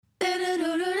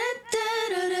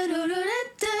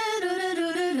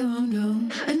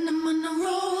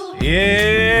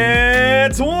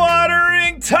It's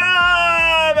watering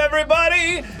time,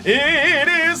 everybody! It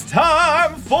is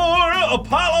time for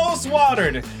Apollos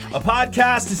Watered, a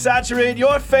podcast to saturate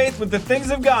your faith with the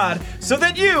things of God so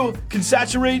that you can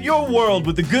saturate your world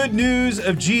with the good news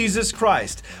of Jesus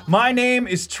Christ. My name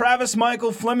is Travis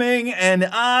Michael Fleming, and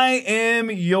I am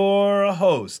your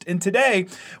host. And today,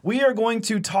 we are going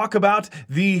to talk about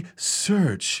the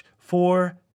search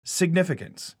for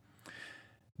significance.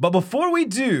 But before we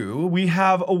do, we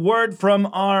have a word from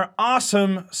our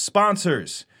awesome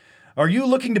sponsors. Are you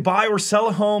looking to buy or sell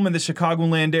a home in the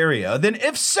Chicagoland area? Then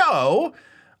if so,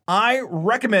 I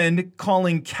recommend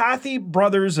calling Kathy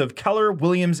Brothers of Keller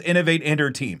Williams Innovate and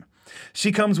her team.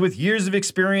 She comes with years of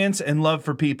experience and love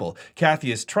for people.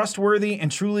 Kathy is trustworthy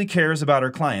and truly cares about her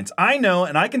clients. I know,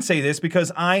 and I can say this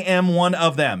because I am one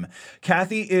of them.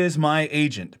 Kathy is my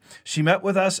agent. She met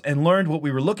with us and learned what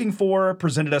we were looking for,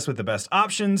 presented us with the best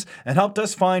options, and helped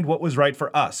us find what was right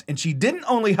for us. And she didn't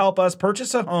only help us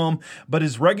purchase a home, but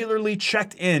is regularly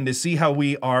checked in to see how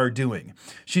we are doing.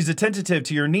 She's attentive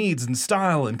to your needs and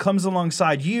style and comes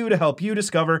alongside you to help you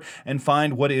discover and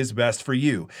find what is best for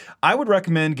you. I would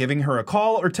recommend giving her a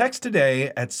call or text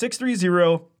today at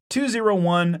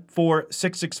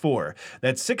 630-201-4664.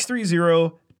 That's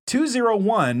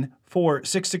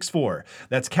 630-201-4664.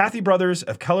 That's Kathy Brothers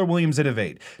of Keller Williams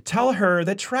Innovate. Tell her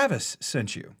that Travis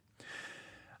sent you.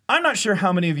 I'm not sure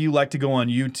how many of you like to go on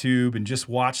YouTube and just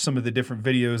watch some of the different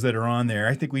videos that are on there.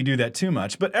 I think we do that too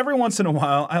much. But every once in a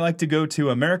while, I like to go to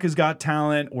America's Got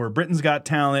Talent or Britain's Got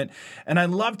Talent, and I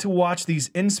love to watch these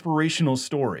inspirational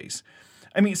stories.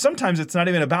 I mean, sometimes it's not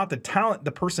even about the talent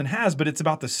the person has, but it's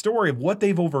about the story of what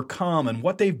they've overcome and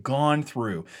what they've gone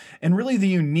through, and really the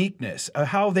uniqueness of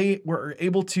how they were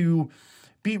able to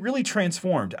be really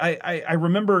transformed. I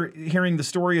remember hearing the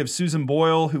story of Susan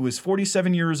Boyle, who was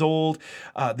 47 years old,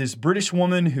 this British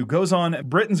woman who goes on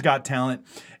Britain's Got Talent,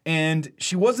 and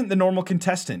she wasn't the normal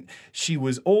contestant. She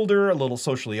was older, a little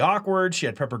socially awkward. She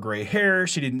had pepper gray hair.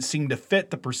 She didn't seem to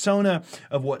fit the persona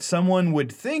of what someone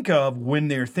would think of when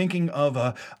they're thinking of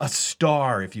a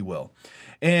star, if you will.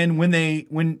 And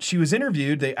when she was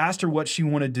interviewed, they asked her what she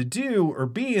wanted to do or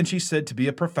be, and she said to be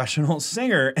a professional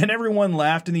singer. And everyone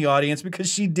laughed in the audience because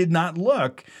she did not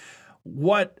look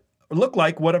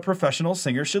like what a professional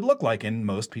singer should look like in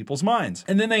most people's minds.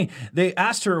 And then they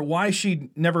asked her why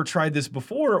she never tried this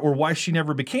before or why she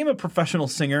never became a professional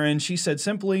singer, and she said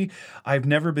simply, "I've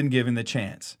never been given the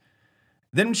chance."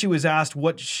 Then when she was asked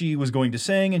what she was going to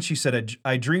sing, and she said,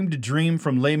 I dreamed a dream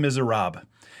from Les Miserables.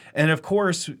 And of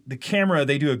course, the camera,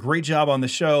 they do a great job on the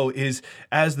show, is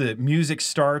as the music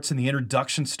starts and the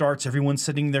introduction starts, everyone's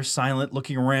sitting there silent,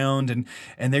 looking around, and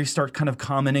they start kind of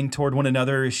commenting toward one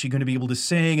another. Is she going to be able to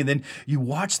sing? And then you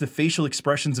watch the facial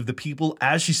expressions of the people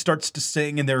as she starts to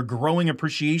sing, and their growing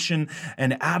appreciation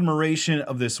and admiration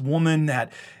of this woman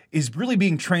that is really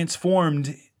being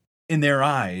transformed in their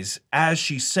eyes as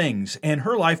she sings. And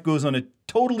her life goes on a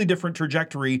totally different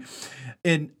trajectory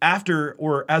after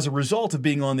or as a result of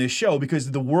being on this show,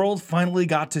 because the world finally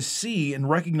got to see and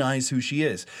recognize who she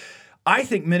is. I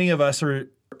think many of us are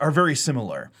very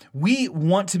similar. We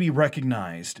want to be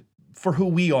recognized for who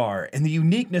we are and the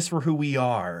uniqueness for who we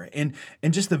are and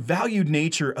just the valued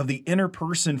nature of the inner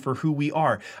person for who we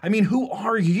are. I mean, who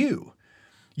are you?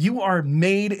 You are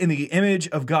made in the image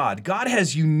of God. God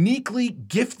has uniquely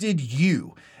gifted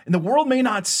you, and the world may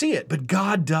not see it, but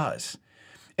God does.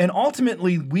 And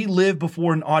ultimately, we live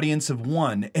before an audience of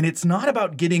one, and it's not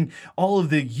about getting all of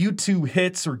the YouTube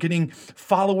hits or getting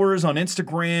followers on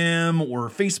Instagram or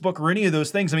Facebook or any of those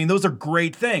things. I mean, those are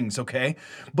great things, okay?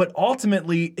 But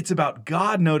ultimately, it's about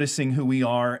God noticing who we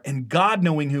are and God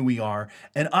knowing who we are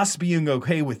and us being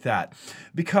okay with that.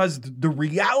 Because the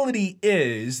reality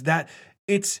is that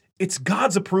it's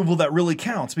God's approval that really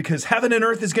counts, because heaven and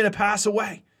earth is going to pass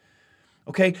away.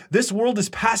 Okay, this world is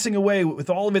passing away with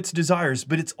all of its desires,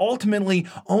 but it's ultimately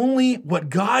only what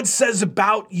God says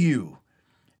about you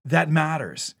that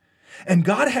matters. And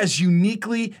God has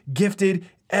uniquely gifted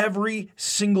every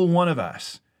single one of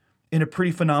us in a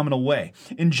pretty phenomenal way.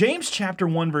 In James chapter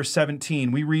 1, verse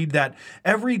 17, we read that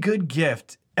every good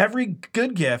gift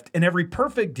and every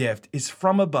perfect gift is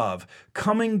from above,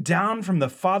 coming down from the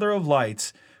Father of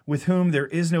lights, with whom there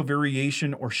is no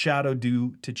variation or shadow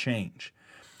due to change.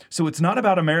 So it's not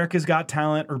about America's Got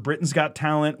Talent or Britain's Got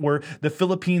Talent or the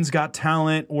Philippines Got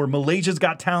Talent or Malaysia's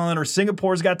Got Talent or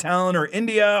Singapore's Got Talent or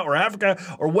India or Africa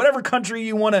or whatever country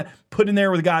you want to put in there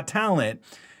with Got Talent.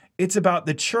 It's about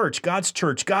the church,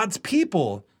 God's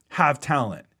people have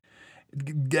talent.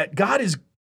 God has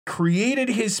created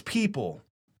his people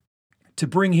to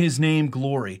bring his name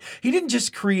glory. He didn't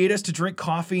just create us to drink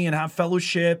coffee and have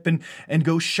fellowship and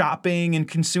go shopping and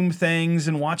consume things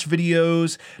and watch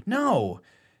videos. No.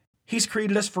 He's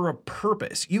created us for a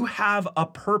purpose. You have a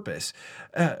purpose.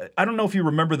 I don't know if you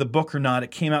remember the book or not.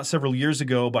 It came out several years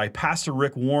ago by Pastor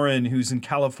Rick Warren, who's in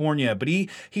California. But he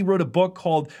wrote a book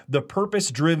called The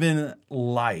Purpose-Driven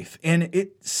Life. And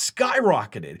it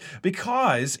skyrocketed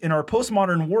because in our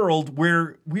postmodern world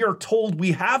where we are told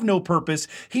we have no purpose,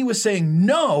 he was saying,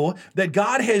 no, that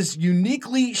God has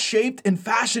uniquely shaped and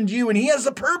fashioned you and he has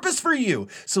a purpose for you.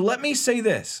 So let me say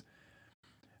this.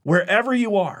 Wherever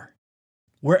you are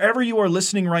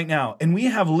listening right now, and we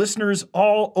have listeners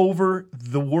all over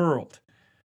the world.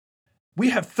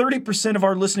 We have 30% of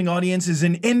our listening audience is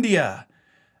in India,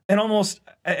 and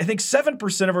I think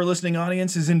 7% of our listening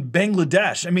audience is in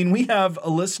Bangladesh. I mean, we have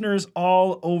listeners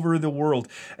all over the world.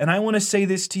 And I want to say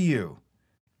this to you,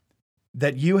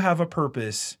 that you have a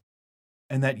purpose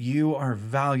and that you are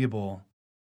valuable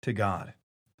to God.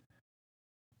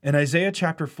 In Isaiah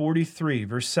chapter 43,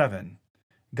 verse 7,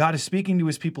 God is speaking to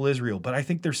his people Israel, but I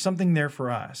think there's something there for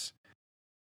us.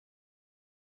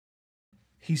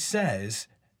 He says,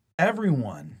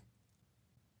 everyone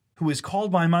who is called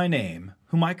by my name,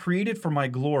 whom I created for my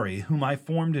glory, whom I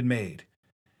formed and made.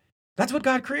 That's what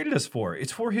God created us for.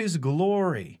 It's for his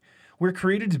glory. We're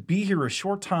created to be here a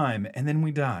short time and then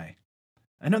we die.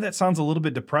 I know that sounds a little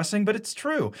bit depressing, but it's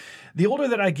true. The older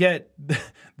that I get,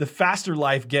 the faster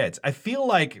life gets. I feel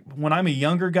like when I'm a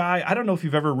younger guy, I don't know if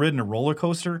you've ever ridden a roller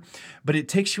coaster, but it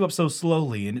takes you up so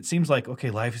slowly and it seems like,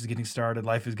 okay, life is getting started,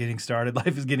 life is getting started,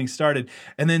 life is getting started.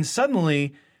 And then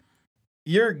suddenly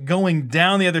you're going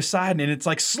down the other side and it's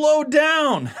like, slow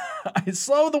down.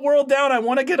 Slow the world down. I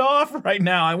want to get off right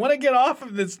now. I want to get off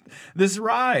of this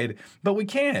ride, but we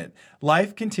can't.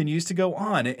 Life continues to go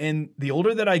on. And the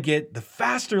older that I get, the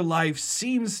faster life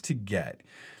seems to get.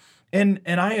 And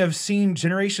I have seen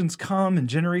generations come and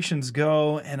generations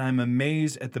go, and I'm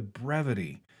amazed at the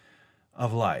brevity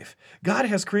of life. God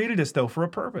has created us though for a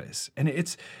purpose. And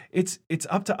it's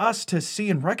up to us to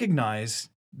see and recognize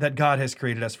that God has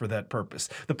created us for that purpose.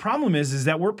 The problem is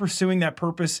that we're pursuing that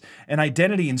purpose and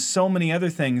identity in so many other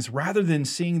things rather than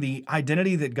seeing the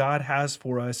identity that God has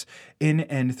for us in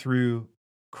and through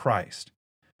Christ.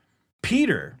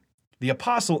 Peter, the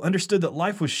apostle, understood that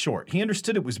life was short. He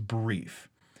understood it was brief.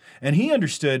 And he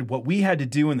understood what we had to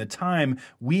do in the time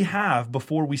we have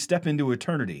before we step into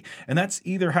eternity. And that's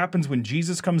either happens when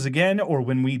Jesus comes again or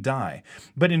when we die.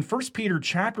 But in 1 Peter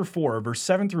chapter 4, verse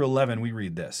 7 through 11, we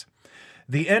read this.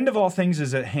 The end of all things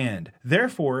is at hand.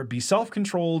 Therefore, be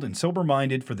self-controlled and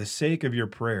sober-minded for the sake of your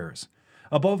prayers.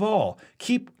 Above all,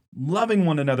 keep loving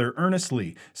one another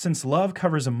earnestly, since love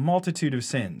covers a multitude of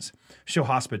sins. Show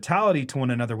hospitality to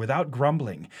one another without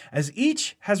grumbling. As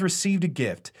each has received a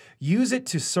gift, use it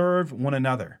to serve one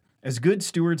another, as good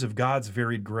stewards of God's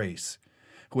varied grace.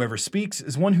 Whoever speaks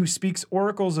is one who speaks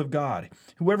oracles of God.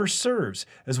 Whoever serves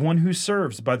is one who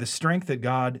serves by the strength that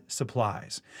God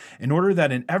supplies, in order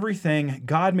that in everything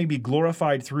God may be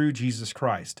glorified through Jesus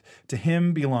Christ. To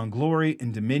him belong glory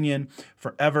and dominion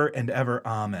forever and ever.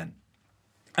 Amen.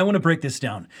 I want to break this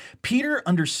down. Peter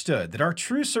understood that our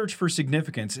true search for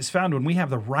significance is found when we have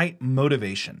the right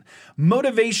motivation.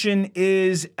 Motivation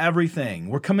is everything.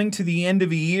 We're coming to the end of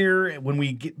a year when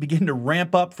we begin to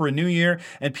ramp up for a new year,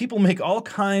 and people make all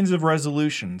kinds of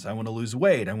resolutions. I want to lose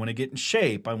weight. I want to get in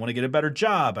shape. I want to get a better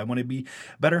job. I want to be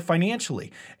better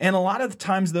financially. And a lot of the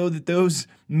times, though, that those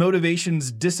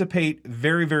motivations dissipate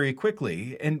very, very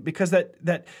quickly. And because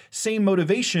that same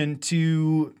motivation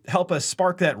to help us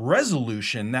spark that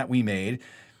resolution that we made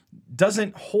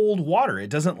doesn't hold water. It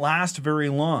doesn't last very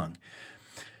long.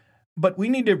 But we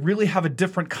need to really have a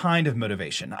different kind of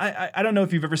motivation. I don't know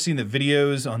if you've ever seen the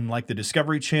videos on like the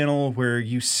Discovery Channel where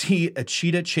you see a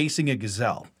cheetah chasing a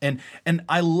gazelle. And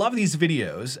I love these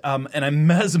videos and I'm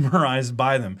mesmerized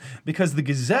by them because the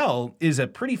gazelle is a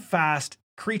pretty fast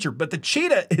creature, but the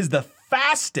cheetah is the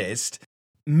fastest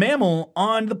mammal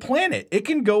on the planet. It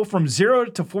can go from 0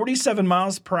 to 47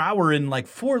 miles per hour in like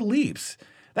 4 leaps.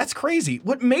 That's crazy.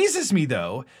 What amazes me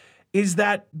though is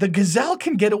that the gazelle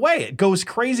can get away. It goes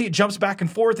crazy. It jumps back and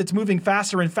forth. It's moving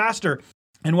faster and faster.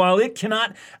 And while it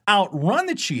cannot outrun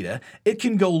the cheetah, it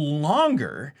can go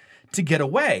longer to get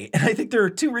away. And I think there are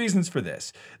 2 reasons for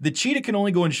this. The cheetah can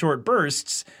only go in short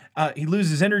bursts. He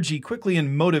loses energy quickly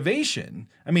and motivation.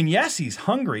 I mean, yes, he's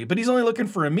hungry, but he's only looking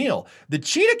for a meal. The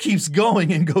cheetah keeps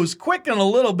going and goes quick and a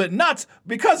little bit nuts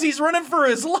because he's running for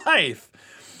his life.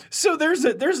 So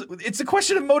it's a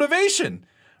question of motivation,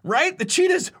 right? The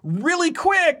cheetah's really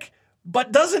quick,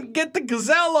 but doesn't get the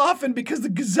gazelle off. And because the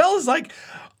gazelle is like,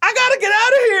 I gotta get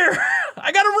out of here.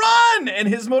 I gotta run. and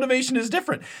his motivation is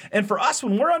different. And for us,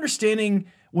 when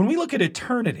we look at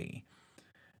eternity,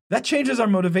 that changes our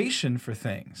motivation for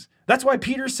things. That's why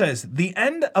Peter says the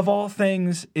end of all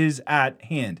things is at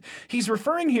hand. He's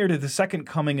referring here to the second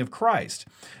coming of Christ,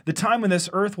 the time when this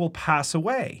earth will pass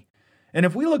away. And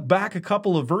if we look back a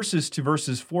couple of verses to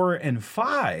verses 4 and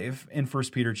 5 in 1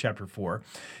 Peter chapter 4,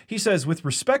 he says, with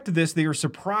respect to this, they are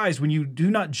surprised when you do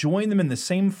not join them in the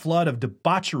same flood of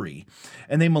debauchery,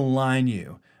 and they malign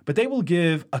you. But they will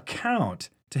give account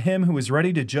to him who is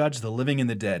ready to judge the living and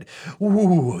the dead.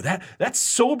 Ooh, that's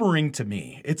sobering to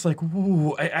me. It's like,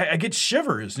 ooh, I get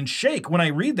shivers and shake when I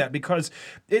read that, because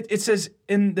it says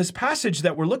in this passage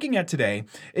that we're looking at today,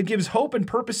 it gives hope and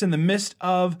purpose in the midst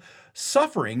of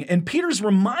suffering. And Peter's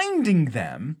reminding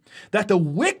them that the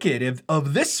wicked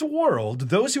of this world,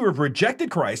 those who have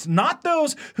rejected Christ, not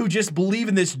those who just believe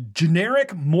in this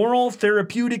generic moral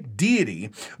therapeutic deity,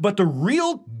 but the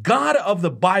real God of the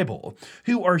Bible,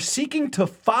 who are seeking to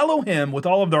follow him with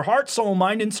all of their heart, soul,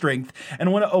 mind, and strength,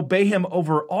 and want to obey him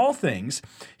over all things,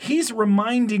 he's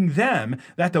reminding them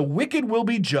that the wicked will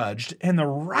be judged, and the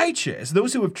righteous,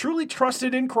 those who have truly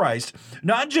trusted in Christ,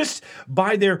 not just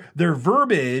by their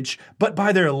verbiage, but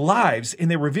by their lives,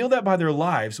 and they reveal that by their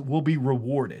lives, will be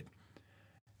rewarded.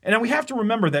 And now we have to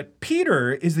remember that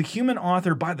Peter is the human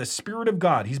author by the Spirit of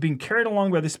God. He's being carried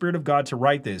along by the Spirit of God to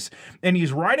write this. And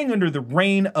he's writing under the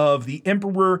reign of the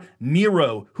Emperor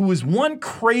Nero, who was one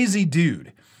crazy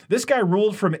dude. This guy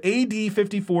ruled from AD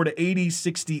 54 to AD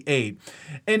 68.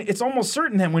 And it's almost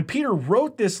certain that when Peter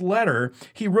wrote this letter,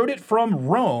 he wrote it from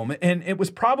Rome. And it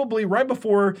was probably right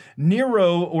before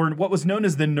Nero, or what was known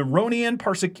as the Neronian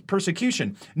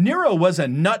persecution. Nero was a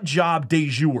nut job de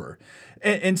jour.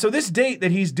 And so this date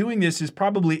that he's doing this is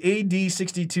probably AD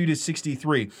 62 to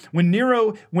 63, when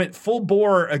Nero went full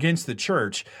bore against the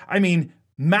church. I mean,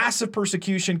 massive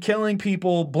persecution, killing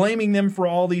people, blaming them for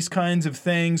all these kinds of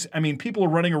things. I mean, people are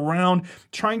running around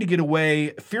trying to get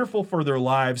away, fearful for their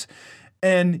lives.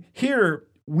 And here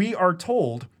we are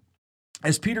told,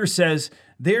 as Peter says,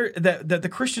 that the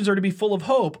Christians are to be full of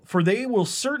hope, for they will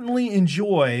certainly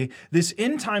enjoy this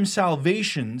end-time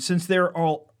salvation, since they're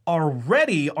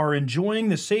already are enjoying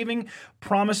the saving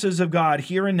promises of God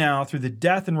here and now through the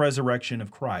death and resurrection of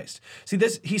Christ. See,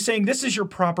 he's saying this is your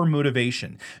proper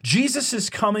motivation. Jesus is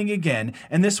coming again,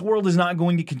 and this world is not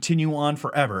going to continue on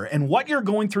forever. And what you're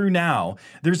going through now,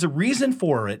 there's a reason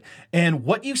for it. And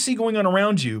what you see going on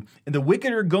around you, and the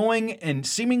wicked are going and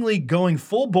seemingly going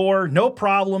full bore, no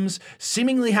problems,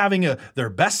 seemingly having their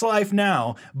best life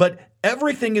now, but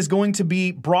everything is going to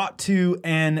be brought to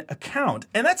an account.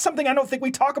 And that's something I don't think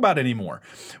we talk about anymore.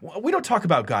 We don't talk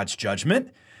about God's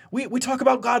judgment. We talk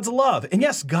about God's love. And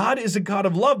yes, God is a God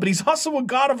of love, but he's also a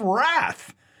God of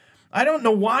wrath. I don't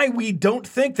know why we don't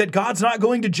think that God's not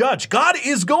going to judge. God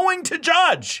is going to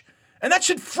judge. And that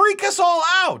should freak us all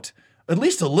out, at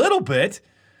least a little bit.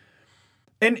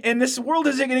 And this world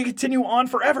isn't going to continue on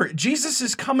forever. Jesus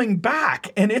is coming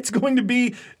back, and it's going to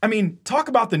be, I mean, talk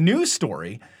about the news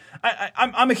story.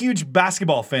 I'm a huge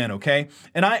basketball fan, okay?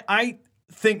 And I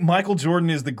think Michael Jordan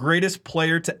is the greatest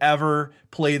player to ever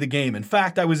play the game. In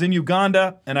fact, I was in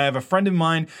Uganda, and I have a friend of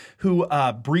mine who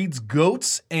breeds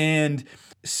goats and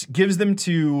gives them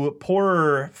to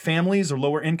poorer families or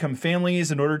lower income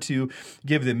families in order to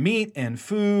give them meat and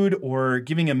food, or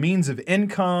giving a means of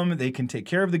income. They can take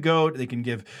care of the goat. They can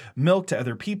give milk to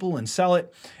other people and sell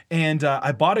it. And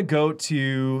I bought a goat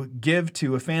to give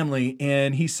to a family,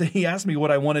 and he asked me what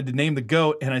I wanted to name the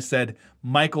goat, and I said,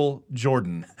 Michael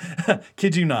Jordan.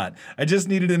 Kid you not. I just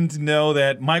needed him to know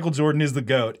that Michael Jordan is the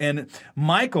GOAT. And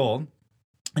Michael,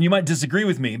 and you might disagree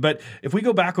with me, but if we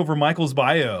go back over Michael's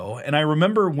bio, and I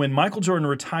remember when Michael Jordan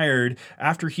retired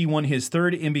after he won his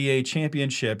third NBA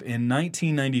championship in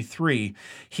 1993,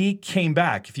 he came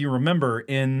back, if you remember,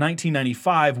 in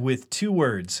 1995 with two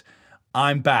words,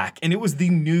 I'm back. And it was the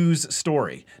news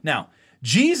story. Now,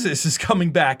 Jesus is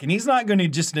coming back, and he's not going to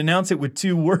just announce it with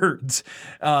two words,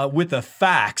 with the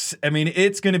facts. I mean,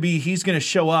 he's going to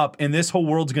show up, and this whole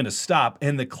world's going to stop,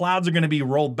 and the clouds are going to be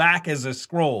rolled back as a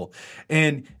scroll.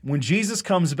 And when Jesus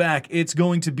comes back, it's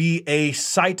going to be a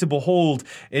sight to behold,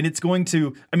 and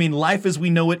life as we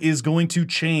know it is going to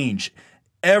change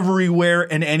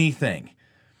everywhere and anything.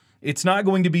 It's not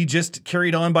going to be just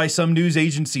carried on by some news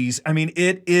agencies. I mean,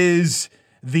 it is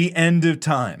the end of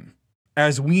time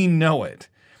as we know it.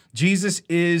 Jesus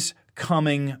is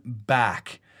coming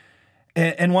back.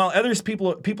 And while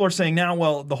people are saying now,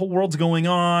 well, the whole world's going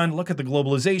on, look at the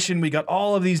globalization, we got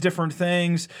all of these different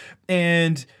things,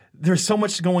 and there's so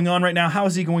much going on right now, how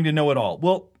is he going to know it all?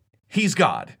 Well, he's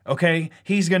God, okay?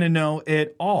 He's going to know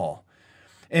it all.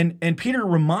 And Peter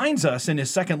reminds us in his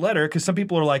second letter, because some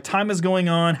people are like, time is going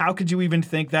on. How could you even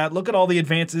think that? Look at all the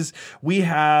advances we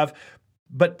have.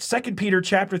 But 2 Peter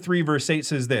chapter 3, verse 8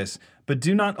 says this, but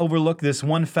do not overlook this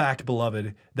one fact,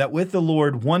 beloved, that with the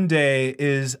Lord one day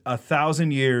is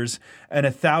 1,000 years, and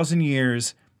 1,000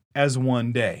 years as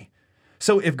one day.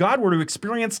 So if God were to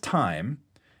experience time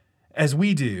as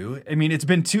we do, I mean, it's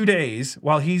been 2 days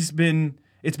while it's been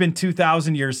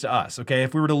 2,000 years to us, okay?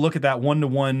 If we were to look at that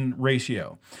 1-to-1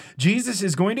 ratio. Jesus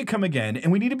is going to come again,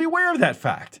 and we need to be aware of that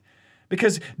fact.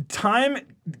 Because time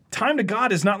to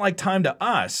God is not like time to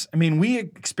us. I mean, we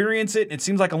experience it. It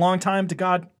seems like a long time to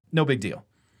God. No big deal.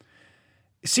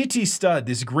 C.T. Studd,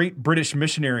 this great British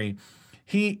missionary,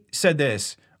 he said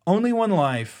this, only one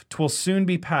life, 'twill soon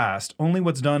be past. Only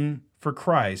what's done for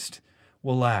Christ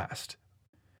will last.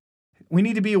 We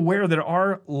need to be aware that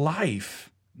our life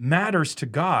matters to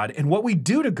God, and what we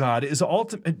do to God is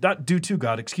not do to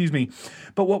God,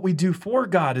 but what we do for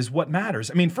God is what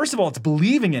matters. I mean, first of all, it's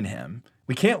believing in Him.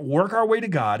 We can't work our way to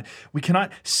God. We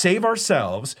cannot save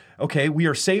ourselves. Okay, we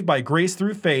are saved by grace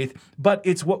through faith, but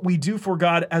it's what we do for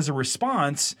God as a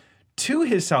response to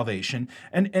His salvation,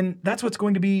 and that's what's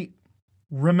going to be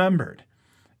remembered.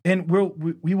 And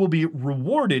we will be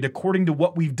rewarded according to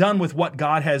what we've done with what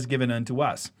God has given unto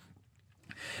us.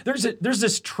 There's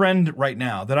this trend right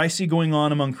now that I see going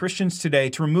on among Christians today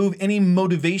to remove any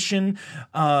motivation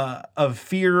of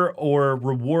fear or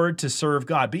reward to serve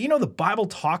God. But you know, the Bible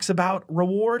talks about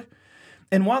reward.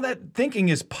 And while that thinking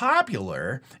is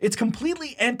popular, it's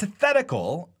completely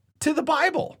antithetical to the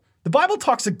Bible. The Bible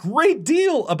talks a great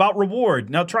deal about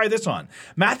reward. Now try this on.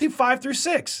 Matthew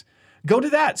 5-6. Go to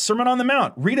that, Sermon on the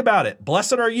Mount. Read about it.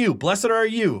 Blessed are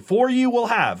you, for you will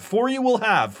have,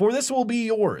 for this will be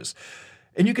yours.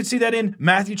 And you can see that in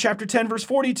Matthew chapter 10, verse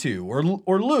 42,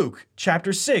 or Luke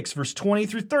chapter 6, verse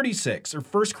 20-36, or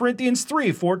 1 Corinthians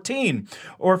 3:14,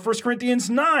 or 1 Corinthians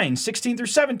 9,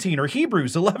 16-17, or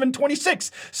Hebrews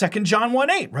 11:26, 2 John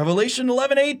 1:8, Revelation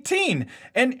 11:18.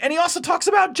 And he also talks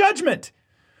about judgment.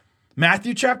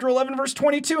 Matthew chapter 11, verse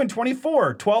 22 and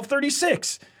 24,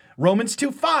 12:36. Romans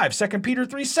 2:5, 2 Peter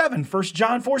 3:7, 1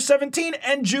 John 4:17,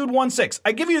 and Jude 1:6.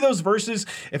 I give you those verses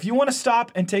if you want to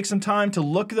stop and take some time to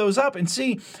look those up and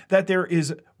see that there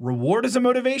is reward as a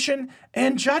motivation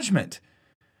and judgment.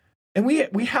 And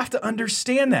we have to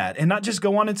understand that and not just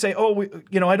go on and say,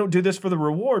 I don't do this for the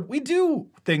reward. We do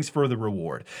things for the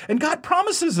reward. And God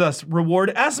promises us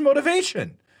reward as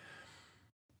motivation.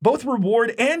 Both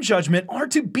reward and judgment are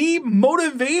to be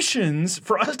motivations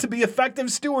for us to be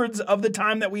effective stewards of the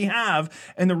time that we have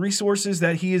and the resources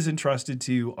that He has entrusted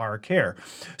to our care.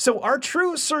 So our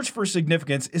true search for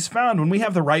significance is found when we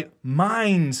have the right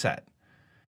mindset.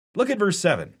 Look at verse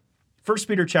 7. 1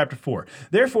 Peter chapter 4.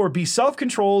 Therefore, be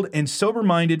self-controlled and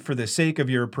sober-minded for the sake of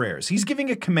your prayers. He's giving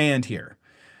a command here.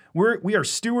 We are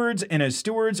stewards, and as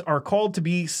stewards are called to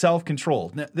be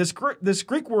self-controlled. Now, this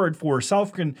Greek word for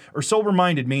or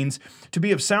sober-minded means to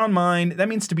be of sound mind. That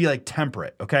means to be like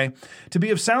temperate, okay? To be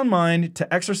of sound mind,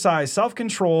 to exercise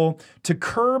self-control, to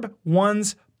curb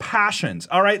one's passions.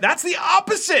 All right, that's the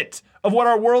opposite of what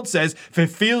our world says. If it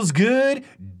feels good,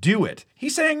 do it.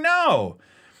 He's saying no.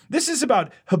 This is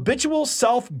about habitual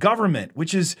self-government,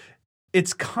 which is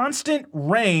its constant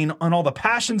reign on all the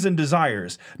passions and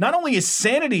desires. Not only is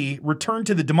sanity returned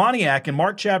to the demoniac in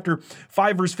Mark chapter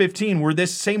 5, verse 15, where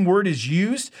this same word is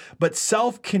used, but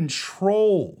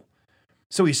self-control.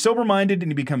 So he's sober-minded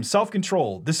and he becomes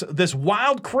self-controlled. This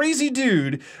wild, crazy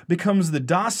dude becomes the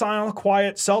docile,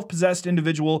 quiet, self-possessed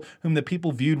individual whom the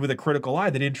people viewed with a critical eye.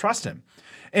 They didn't trust him.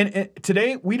 And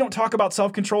today, we don't talk about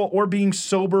self-control or being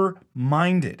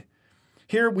sober-minded.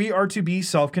 Here we are to be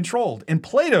self-controlled. And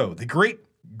Plato, the great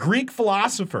Greek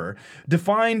philosopher,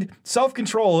 defined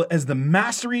self-control as the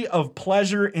mastery of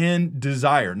pleasure and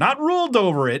desire. Not ruled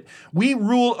over it, we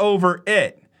rule over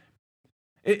it.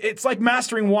 It's like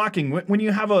mastering walking. When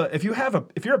if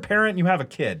you're a parent and you have a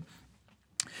kid,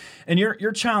 and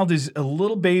your child is a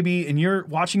little baby and you're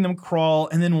watching them crawl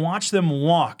and then watch them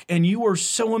walk, and you are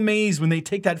so amazed when they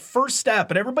take that first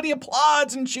step and everybody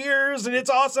applauds and cheers and it's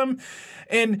awesome.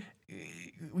 And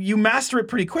you master it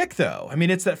pretty quick, though. I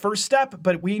mean, it's that first step,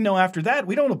 but we know after that,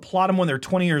 we don't applaud them when they're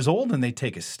 20 years old and they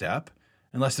take a step,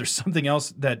 unless there's something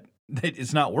else that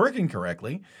is not working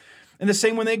correctly. And the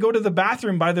same when they go to the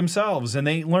bathroom by themselves and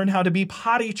they learn how to be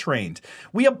potty trained.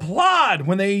 We applaud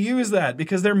when they use that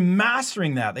because they're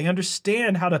mastering that. They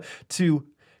understand how to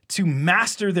to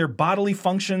master their bodily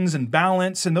functions and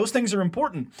balance, and those things are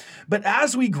important. But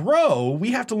as we grow,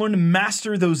 we have to learn to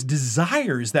master those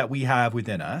desires that we have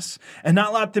within us and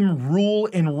not let them rule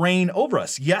and reign over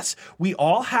us. Yes, we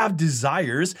all have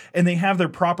desires and they have their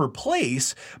proper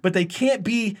place, but they can't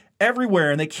be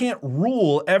everywhere and they can't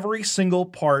rule every single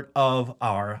part of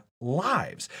our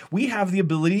lives. We have the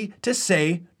ability to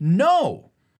say no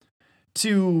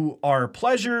to our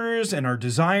pleasures and our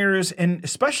desires, and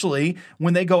especially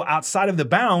when they go outside of the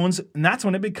bounds, and that's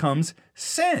when it becomes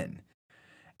sin.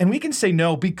 And we can say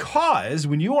no because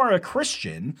when you are a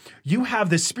Christian, you have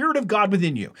the Spirit of God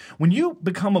within you. When you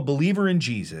become a believer in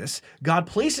Jesus, God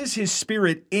places His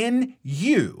Spirit in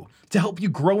you to help you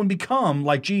grow and become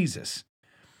like Jesus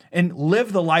and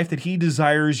live the life that He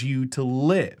desires you to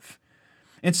live.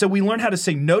 And so we learn how to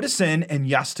say no to sin and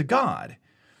yes to God.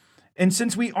 And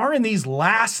since we are in these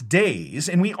last days,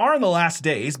 and we are in the last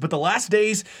days, but the last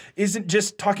days isn't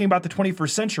just talking about the 21st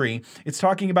century, it's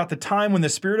talking about the time when the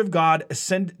Spirit of God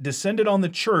descended on the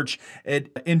church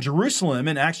in Jerusalem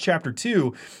in Acts chapter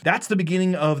 2. That's the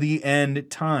beginning of the end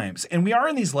times. And we are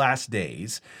in these last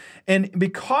days. And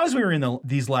because we're in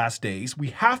these last days, we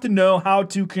have to know how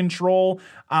to control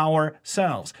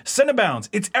ourselves. Sin abounds.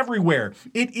 It's everywhere.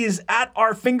 It is at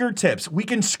our fingertips. We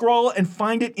can scroll and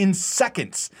find it in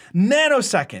seconds,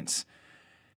 nanoseconds.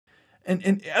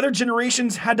 And other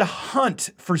generations had to hunt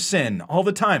for sin all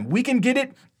the time. We can get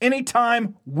it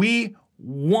anytime we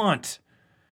want.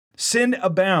 Sin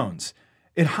abounds.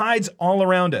 It hides all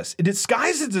around us. It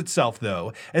disguises itself,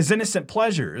 though, as innocent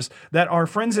pleasures that our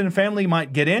friends and family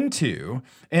might get into,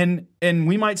 and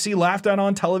we might see laughed at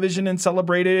on television and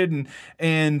celebrated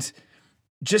and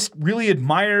just really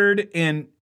admired. And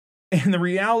the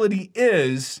reality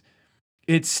is,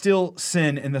 it's still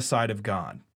sin in the sight of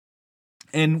God.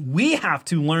 And we have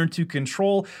to learn to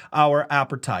control our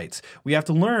appetites. We have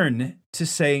to learn to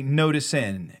say no to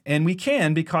sin. And we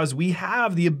can because we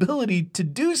have the ability to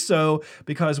do so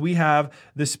because we have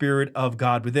the Spirit of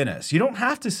God within us. You don't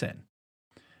have to sin.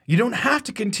 You don't have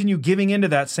to continue giving into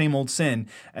that same old sin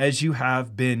as you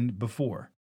have been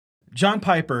before. John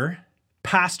Piper,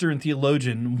 pastor and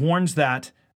theologian, warns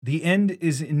that the end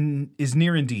is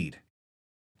near indeed.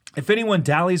 If anyone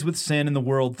dallies with sin in the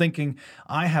world, thinking,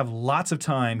 I have lots of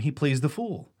time, he plays the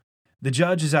fool. The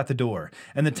judge is at the door,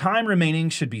 and the time remaining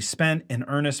should be spent in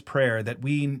earnest prayer that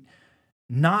we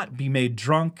not be made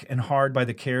drunk and hard by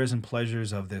the cares and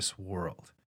pleasures of this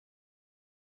world.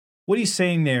 What he's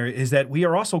saying there is that we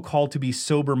are also called to be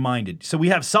sober-minded. So we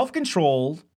have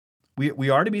self-control. We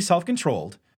are to be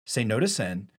self-controlled, say no to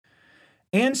sin,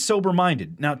 and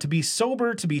sober-minded. Now, to be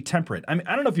sober, to be temperate. I mean,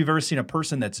 I don't know if you've ever seen a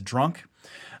person that's drunk.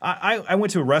 I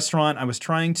went to a restaurant. I was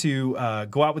trying to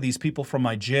go out with these people from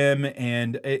my gym,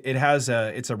 and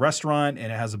it's a restaurant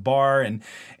and it has a bar, and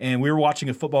we were watching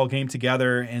a football game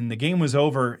together, and the game was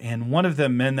over, and one of the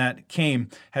men that came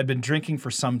had been drinking for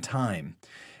some time.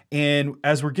 And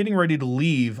as we're getting ready to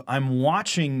leave, I'm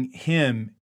watching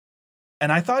him.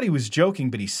 And I thought he was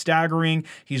joking, but he's staggering.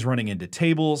 He's running into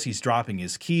tables. He's dropping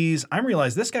his keys. I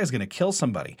realize this guy's going to kill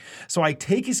somebody. So I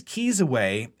take his keys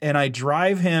away and I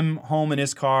drive him home in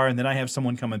his car, and then I have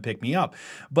someone come and pick me up.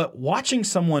 But watching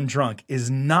someone drunk is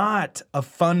not a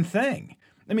fun thing.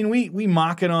 I mean, we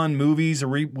mock it on movies or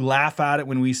we laugh at it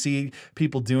when we see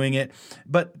people doing it,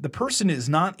 but the person is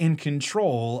not in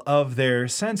control of their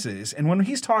senses. And when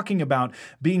he's talking about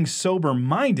being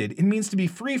sober-minded, it means to be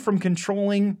free from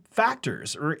controlling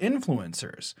factors or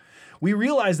influencers. We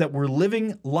realize that we're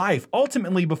living life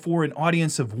ultimately before an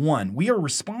audience of one. We are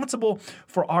responsible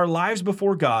for our lives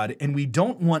before God, and we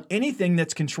don't want anything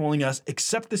that's controlling us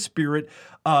except the Spirit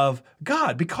of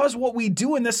God, because what we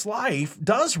do in this life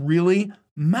does really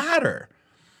matter.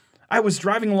 I was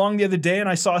driving along the other day and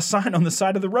I saw a sign on the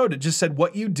side of the road. It just said,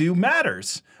 what you do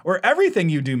matters, or everything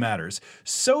you do matters.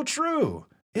 So true.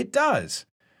 It does.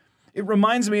 It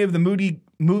reminds me of the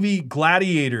movie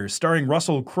Gladiator starring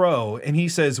Russell Crowe. And he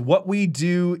says, what we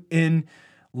do in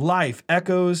life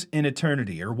echoes in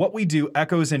eternity, or what we do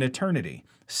echoes in eternity.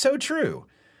 So true,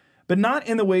 but not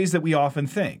in the ways that we often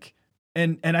think.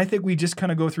 And I think we just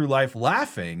kind of go through life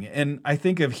laughing. And I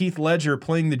think of Heath Ledger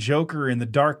playing the Joker in The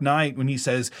Dark Knight when he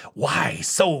says, why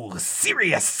so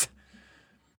serious?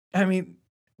 I mean,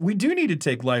 we do need to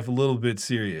take life a little bit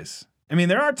serious. I mean,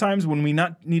 there are times when we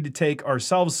not need to take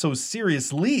ourselves so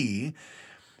seriously,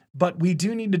 but we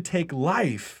do need to take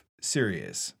life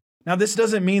serious. Now, this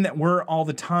doesn't mean that we're all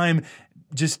the time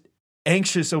just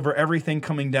anxious over everything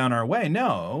coming down our way.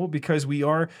 No, because we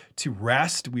are to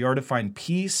rest. We are to find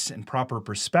peace and proper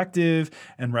perspective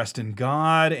and rest in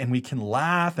God, and we can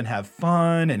laugh and have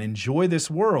fun and enjoy this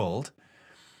world.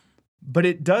 But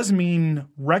it does mean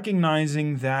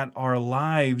recognizing that our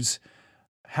lives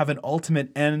have an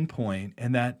ultimate end point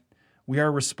and that we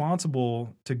are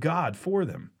responsible to God for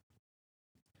them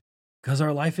because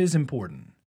our life is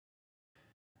important.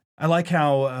 I like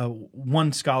how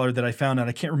one scholar that I found out,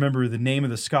 I can't remember the name of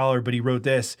the scholar, but he wrote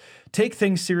this: take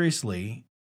things seriously,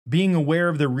 being aware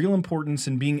of their real importance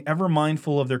and being ever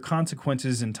mindful of their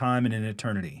consequences in time and in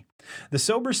eternity. The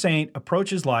sober saint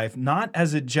approaches life not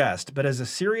as a jest, but as a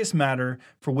serious matter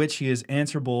for which he is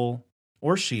answerable,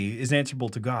 or she is answerable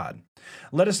to God.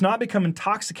 Let us not become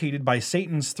intoxicated by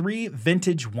Satan's three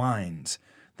vintage wines: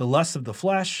 the lust of the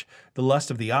flesh, the lust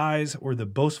of the eyes, or the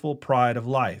boastful pride of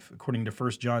life, according to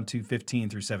 1 John 2:15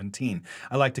 through 17.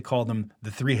 I like to call them the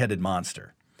three-headed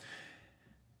monster.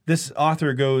 This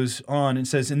author goes on and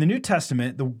says, in the New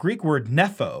Testament, the Greek word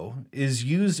nepho is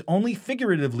used only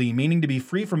figuratively, meaning to be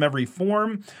free from every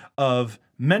form of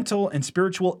mental and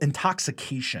spiritual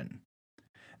intoxication.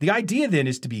 The idea then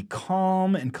is to be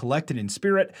calm and collected in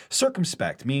spirit,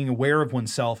 circumspect, meaning aware of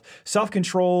oneself,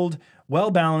 self-controlled,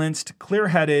 well-balanced,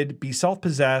 clear-headed, be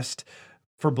self-possessed.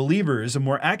 For believers, a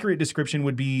more accurate description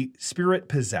would be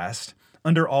spirit-possessed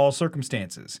under all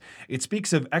circumstances. It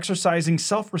speaks of exercising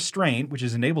self-restraint, which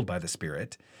is enabled by the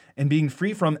Spirit, and being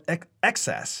free from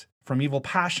excess, from evil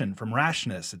passion, from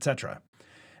rashness, etc.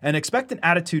 An expectant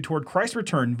attitude toward Christ's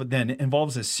return but then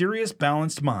involves a serious,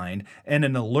 balanced mind and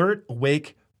an alert,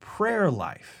 awake prayer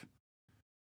life.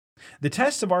 The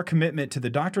test of our commitment to the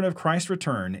doctrine of Christ's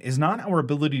return is not our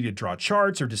ability to draw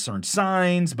charts or discern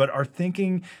signs, but our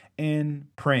thinking and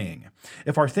praying.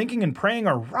 If our thinking and praying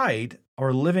are right,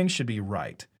 our living should be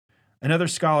right. Another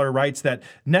scholar writes that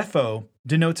nepho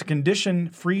denotes a condition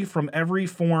free from every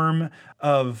form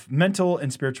of mental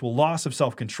and spiritual loss of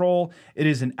self-control. It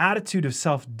is an attitude of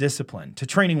self-discipline, to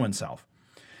training oneself,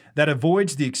 that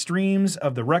avoids the extremes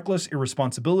of the reckless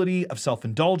irresponsibility of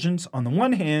self-indulgence on the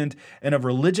one hand and of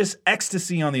religious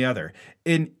ecstasy on the other.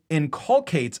 It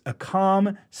inculcates a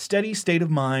calm, steady state of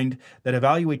mind that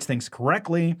evaluates things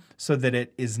correctly so that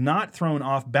it is not thrown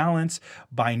off balance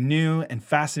by new and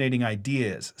fascinating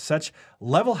ideas. Such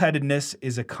level-headedness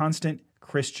is a constant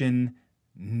Christian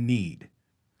need.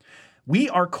 We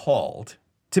are called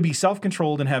to be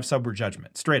self-controlled and have sober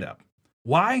judgment, straight up.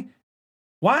 Why?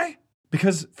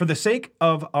 Because for the sake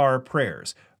of our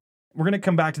prayers, we're going to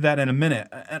come back to that in a minute.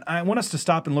 And I want us to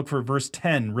stop and look for verse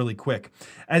 10 really quick.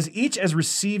 As each has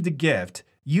received a gift,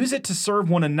 use it to serve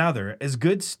one another as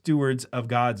good stewards of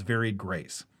God's varied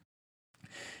grace.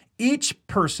 Each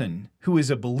person who is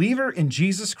a believer in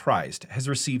Jesus Christ has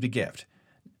received a gift.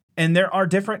 And there are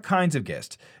different kinds of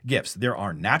gifts. There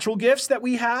are natural gifts that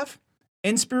we have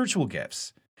and spiritual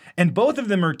gifts. And both of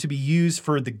them are to be used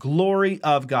for the glory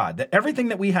of God. That everything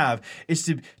that we have is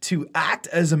to act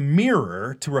as a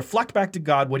mirror to reflect back to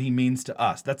God what he means to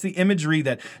us. That's the imagery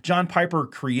that John Piper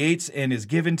creates and is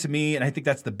given to me, and I think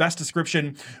that's the best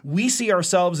description. We see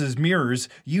ourselves as mirrors,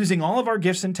 using all of our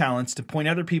gifts and talents to point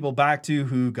other people back to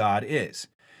who God is.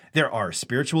 There are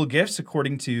spiritual gifts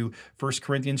according to 1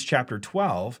 Corinthians chapter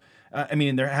 12.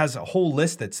 There has a whole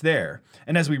list that's there.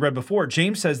 And as we read before,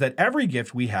 James says that every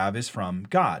gift we have is from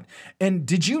God. And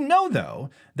did you know, though,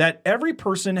 that every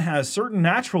person has certain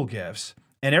natural gifts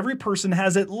and every person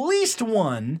has at least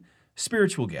one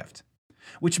spiritual gift?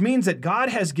 Which means that God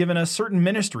has given us certain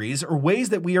ministries or ways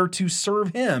that we are to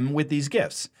serve him with these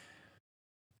gifts.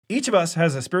 Each of us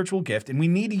has a spiritual gift and we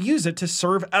need to use it to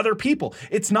serve other people.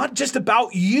 It's not just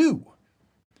about you.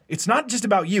 It's not just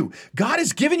about you. God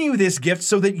has given you this gift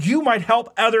so that you might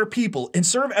help other people and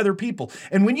serve other people.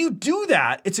 And when you do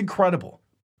that, it's incredible.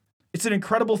 It's an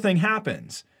incredible thing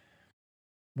happens.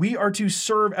 We are to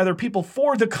serve other people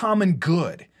for the common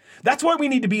good. That's why we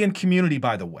need to be in community,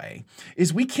 by the way,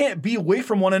 is we can't be away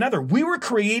from one another. We were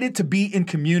created to be in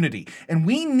community, and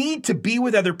we need to be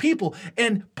with other people.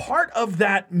 And part of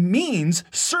that means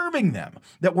serving them,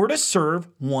 that we're to serve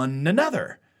one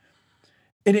another.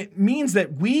 And it means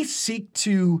that we seek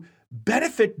to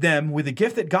benefit them with the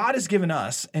gift that God has given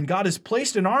us and God has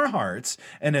placed in our hearts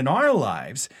and in our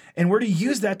lives. And we're to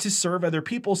use that to serve other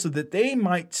people so that they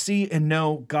might see and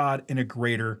know God in a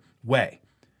greater way.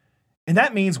 And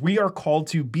that means we are called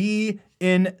to be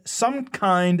in some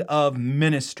kind of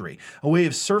ministry, a way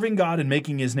of serving God and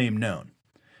making his name known.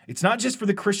 It's not just for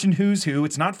the Christian who's who.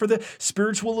 It's not for the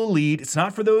spiritual elite. It's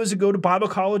not for those who go to Bible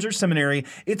college or seminary.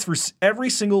 It's for every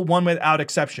single one without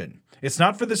exception. It's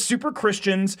not for the super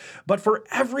Christians, but for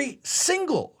every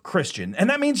single Christian. And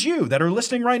that means you that are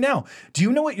listening right now. Do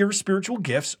you know what your spiritual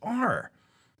gifts are?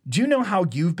 Do you know how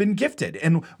you've been gifted?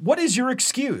 And what is your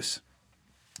excuse?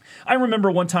 I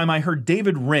remember one time I heard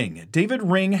David Ring. David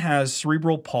Ring has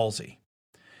cerebral palsy.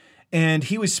 And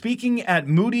he was speaking at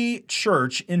Moody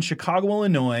Church in Chicago,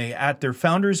 Illinois at their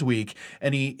Founders Week.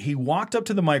 And he walked up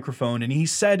to the microphone and he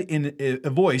said in a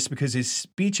voice, because his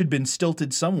speech had been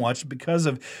stilted somewhat because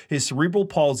of his cerebral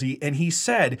palsy, and he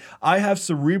said, "I have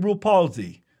cerebral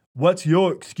palsy. What's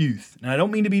your excuse?" And I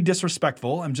don't mean to be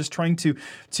disrespectful. I'm just trying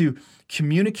to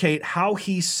communicate how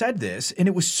he said this. And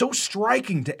it was so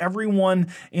striking to everyone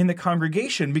in the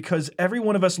congregation because every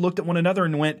one of us looked at one another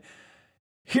and went,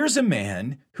 here's a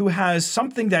man who has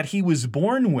something that he was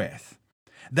born with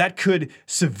that could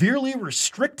severely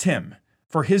restrict him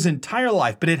for his entire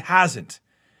life, but it hasn't.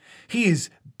 He is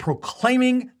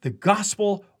proclaiming the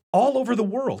gospel all over the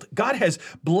world. God has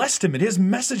blessed him, and his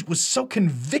message was so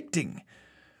convicting.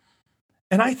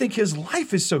 And I think his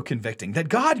life is so convicting that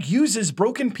God uses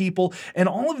broken people, and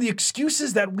all of the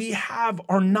excuses that we have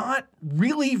are not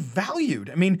really valued.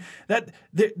 I mean, that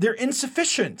they're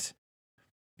insufficient.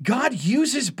 God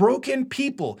uses broken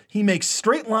people. He makes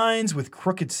straight lines with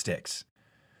crooked sticks.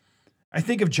 I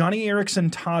think of Johnny Erickson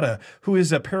Tata, who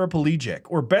is a paraplegic,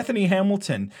 or Bethany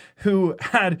Hamilton, who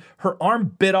had her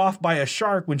arm bit off by a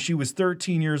shark when she was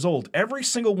 13 years old. Every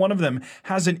single one of them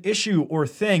has an issue or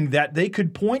thing that they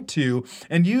could point to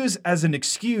and use as an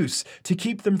excuse to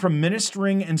keep them from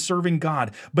ministering and serving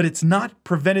God. But it's not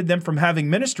prevented them from having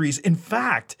ministries. In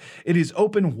fact, it has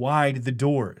opened wide the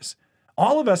doors.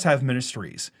 All of us have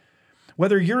ministries.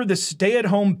 Whether you're the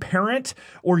stay-at-home parent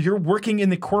or you're working in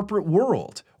the corporate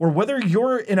world, or whether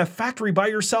you're in a factory by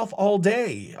yourself all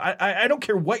day, I don't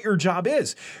care what your job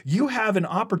is. You have an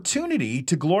opportunity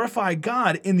to glorify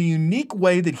God in the unique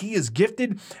way that he has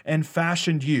gifted and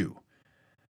fashioned you.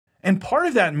 And part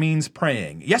of that means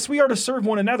praying. Yes, we are to serve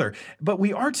one another, but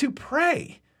we are to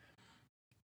pray.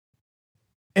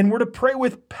 And we're to pray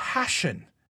with passion.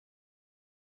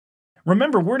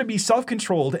 Remember, we're to be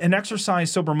self-controlled and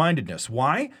exercise sober-mindedness.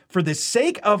 Why? For the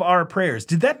sake of our prayers.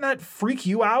 Did that not freak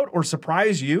you out or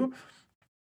surprise you?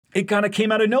 It kind of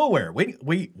came out of nowhere.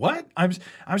 Wait, what?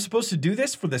 I'm supposed to do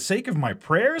this for the sake of my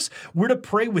prayers? We're to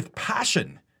pray with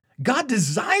passion. God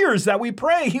desires that we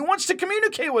pray. He wants to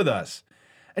communicate with us.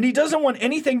 And he doesn't want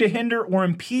anything to hinder or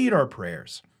impede our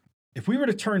prayers. If we were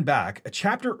to turn back a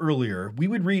chapter earlier, we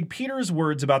would read Peter's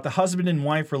words about the husband and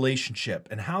wife relationship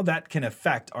and how that can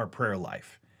affect our prayer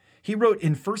life. He wrote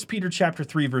in 1 Peter chapter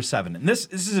 3, verse 7, and this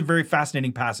is a very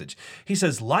fascinating passage. He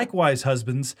says, "Likewise,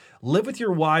 husbands, live with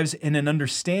your wives in an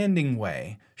understanding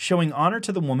way, showing honor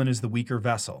to the woman as the weaker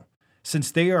vessel, since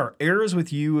they are heirs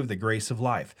with you of the grace of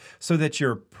life, so that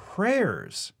your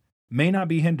prayers may not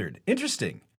be hindered."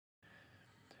 Interesting.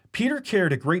 Peter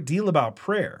cared a great deal about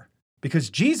prayer,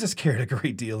 because Jesus cared a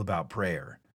great deal about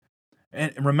prayer.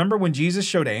 And remember when Jesus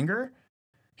showed anger?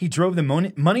 He drove the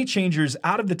money changers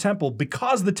out of the temple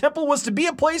because the temple was to be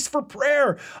a place for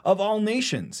prayer of all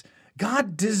nations.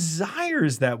 God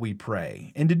desires that we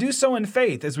pray, and to do so in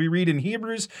faith, as we read in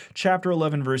Hebrews chapter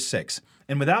 11, verse 6.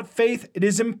 "And without faith, it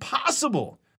is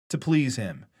impossible to please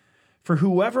him. For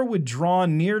whoever would draw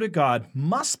near to God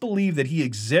must believe that he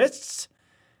exists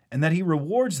and that he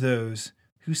rewards those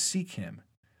who seek him."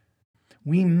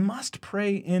 We must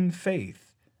pray in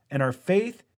faith, and our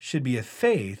faith should be a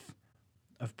faith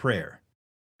of prayer.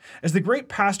 As the great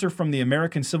pastor from the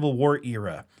American Civil War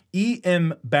era,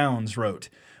 E.M. Bounds, wrote,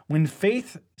 "When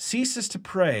faith ceases to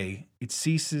pray, it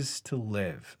ceases to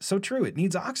live." So true, it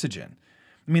needs oxygen.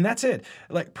 I mean, that's it.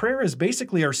 Like, prayer is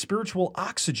basically our spiritual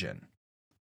oxygen.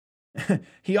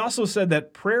 He also said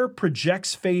that prayer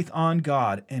projects faith on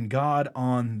God and God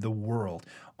on the world.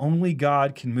 Only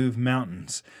God can move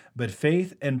mountains, but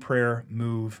faith and prayer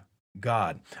move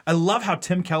God. I love how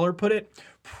Tim Keller put it.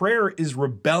 Prayer is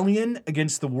rebellion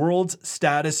against the world's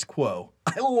status quo.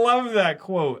 I love that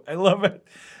quote. I love it.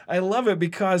 I love it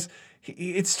because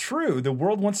it's true. The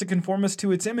world wants to conform us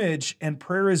to its image, and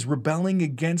prayer is rebelling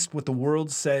against what the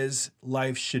world says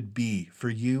life should be for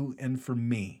you and for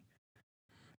me.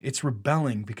 It's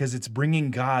rebelling because it's bringing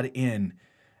God in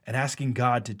and asking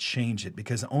God to change it,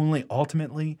 because only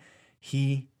ultimately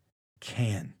he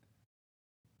can.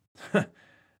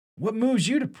 What moves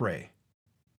you to pray?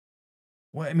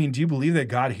 Well, I mean, do you believe that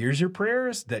God hears your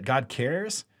prayers, that God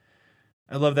cares?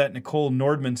 I love that Nicole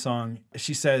Nordman song.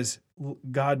 She says,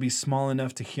 "God be small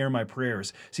enough to hear my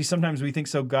prayers." See, sometimes we think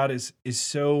so God is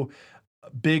so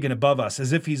big and above us,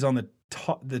 as if he's on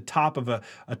the top of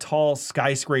a tall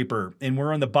skyscraper and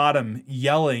we're on the bottom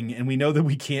yelling and we know that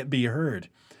we can't be heard.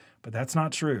 But that's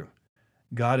not true.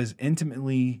 God is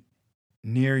intimately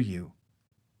near you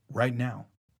right now.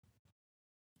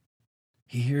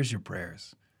 He hears your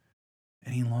prayers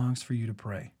and he longs for you to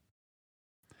pray.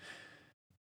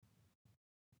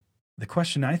 The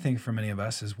question I think for many of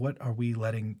us is, what are we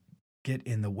letting get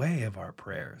in the way of our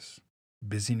prayers?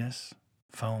 Busyness,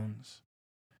 phones,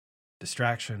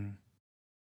 distraction,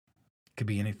 could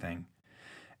be anything.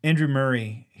 Andrew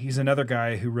Murray, he's another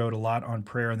guy who wrote a lot on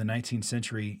prayer in the 19th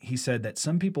century. He said that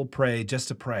some people pray just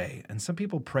to pray, and some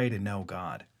people pray to know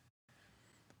God.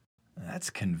 That's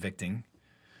convicting.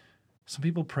 Some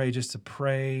people pray just to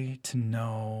pray to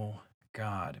know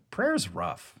God. Prayer is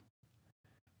rough.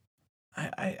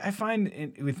 I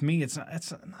find with me, it's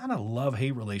not a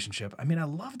love-hate relationship. I mean, I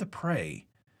love to pray,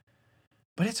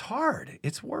 but it's hard.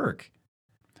 It's work.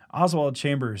 Oswald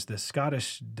Chambers, the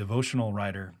Scottish devotional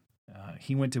writer,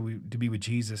 he went to be with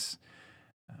Jesus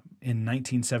in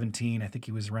 1917. I think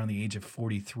he was around the age of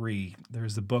 43.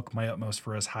 There's the book, My Utmost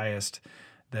for His Highest,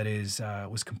 that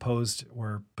was composed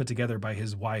or put together by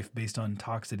his wife based on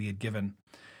talks that he had given.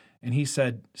 And he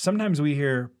said, sometimes we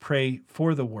hear pray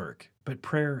for the work, but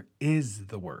prayer is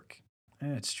the work.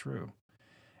 And it's true.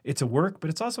 It's a work,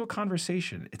 but it's also a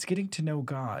conversation. It's getting to know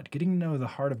God, getting to know the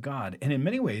heart of God. And in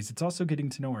many ways, it's also getting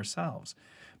to know ourselves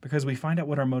because we find out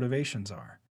what our motivations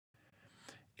are.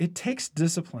 It takes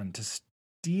discipline to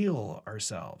steel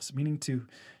ourselves, meaning to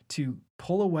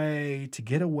pull away, to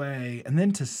get away, and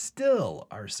then to still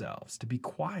ourselves, to be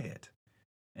quiet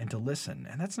and to listen.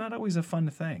 And that's not always a fun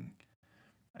thing.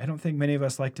 I don't think many of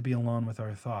us like to be alone with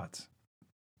our thoughts.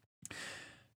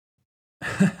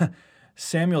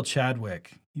 Samuel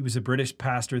Chadwick, he was a British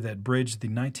pastor that bridged the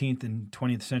 19th and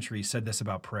 20th century, said this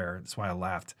about prayer. That's why I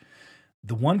laughed.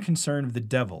 The one concern of the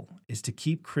devil is to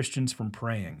keep Christians from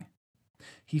praying.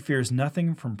 He fears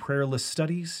nothing from prayerless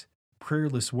studies,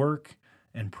 prayerless work,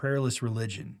 and prayerless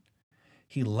religion.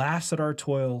 He laughs at our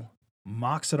toil,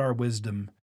 mocks at our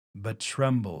wisdom, but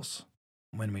trembles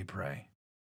when we pray.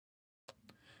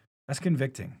 That's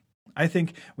convicting. I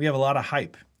think we have a lot of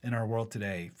hype in our world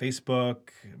today. Facebook,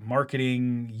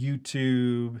 marketing,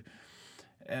 YouTube,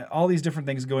 all these different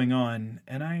things going on.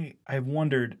 And I've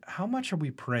wondered, how much are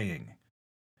we praying?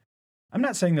 I'm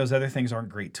not saying those other things aren't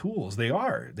great tools. They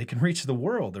are. They can reach the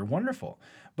world. They're wonderful.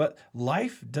 But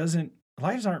lives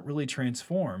aren't really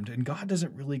transformed, and God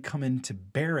doesn't really come in to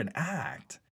bear an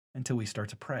act until we start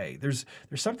to pray. There's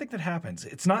something that happens.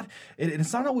 It's not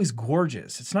always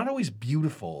gorgeous. It's not always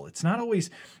beautiful. It's not always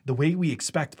the way we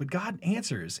expect, but God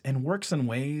answers and works in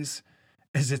ways,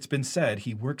 as it's been said,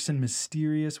 he works in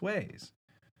mysterious ways.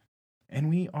 And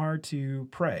we are to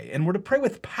pray, and we're to pray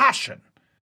with passion,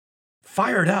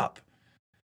 fired up.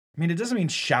 I mean, it doesn't mean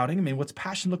shouting. I mean, what's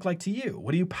passion look like to you?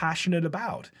 What are you passionate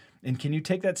about? And can you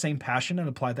take that same passion and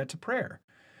apply that to prayer?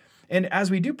 And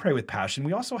as we do pray with passion,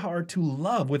 we also are to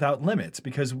love without limits,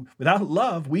 because without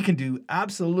love, we can do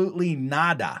absolutely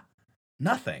nada,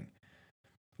 nothing.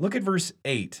 Look at verse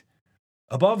 8.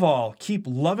 Above all, keep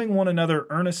loving one another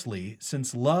earnestly,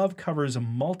 since love covers a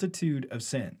multitude of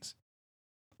sins.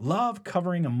 Love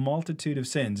covering a multitude of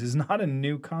sins is not a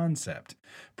new concept.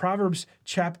 Proverbs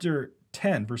chapter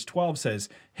 10, verse 12 says,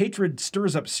 hatred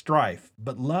stirs up strife,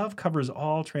 but love covers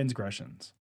all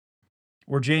transgressions.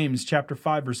 Or James chapter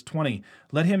 5, verse 20,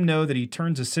 let him know that he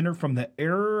turns a sinner from the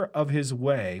error of his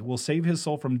way, will save his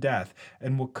soul from death,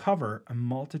 and will cover a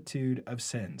multitude of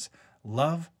sins.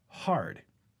 Love hard.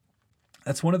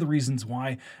 That's one of the reasons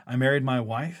why I married my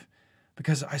wife,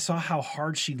 because I saw how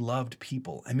hard she loved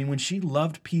people. I mean, when she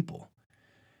loved people,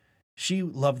 she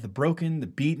loved the broken, the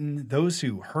beaten, those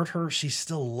who hurt her. She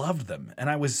still loved them. And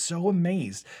I was so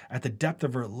amazed at the depth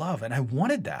of her love, and I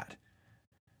wanted that.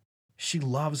 She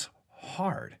loves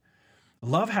hard.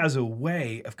 Love has a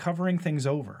way of covering things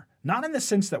over, not in the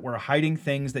sense that we're hiding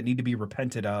things that need to be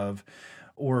repented of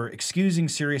or excusing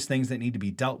serious things that need to be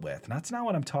dealt with. And that's not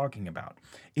what I'm talking about.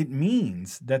 It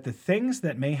means that the things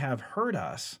that may have hurt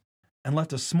us and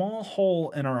left a small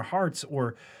hole in our hearts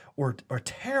or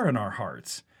tear in our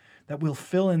hearts, that we'll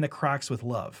fill in the cracks with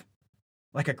love.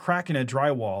 Like a crack in a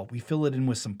drywall, we fill it in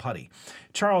with some putty.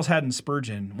 Charles Haddon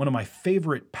Spurgeon, one of my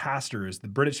favorite pastors, the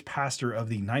British pastor of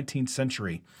the 19th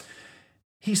century,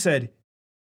 he said,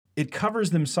 it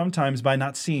covers them sometimes by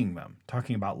not seeing them,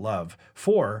 talking about love.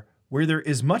 For where there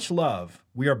is much love,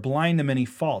 we are blind to many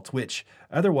faults, which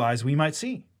otherwise we might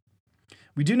see.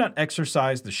 We do not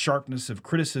exercise the sharpness of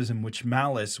criticism which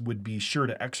malice would be sure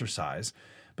to exercise.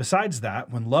 Besides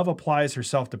that, when love applies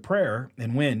herself to prayer,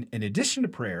 and when, in addition to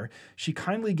prayer, she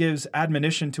kindly gives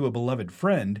admonition to a beloved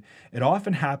friend, it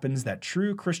often happens that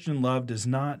true Christian love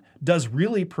does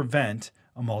really prevent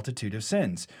a multitude of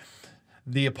sins.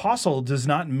 The apostle does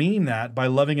not mean that by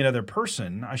loving another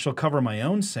person, I shall cover my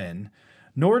own sin,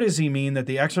 nor does he mean that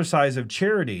the exercise of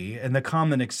charity and the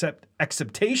common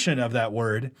acceptation of that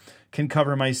word can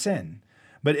cover my sin.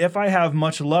 But if I have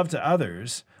much love to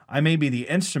others, I may be the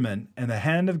instrument and the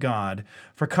hand of God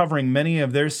for covering many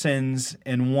of their sins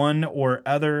in one or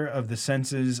other of the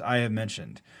senses I have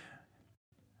mentioned.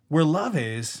 Where love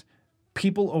is,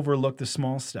 people overlook the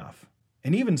small stuff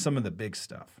and even some of the big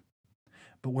stuff.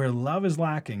 But where love is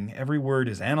lacking, every word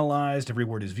is analyzed, every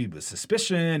word is viewed with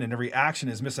suspicion, and every action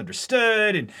is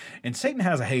misunderstood, and Satan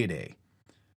has a heyday.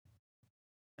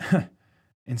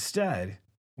 Instead,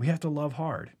 we have to love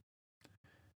hard.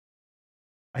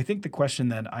 I think the question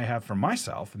that I have for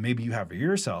myself, and maybe you have for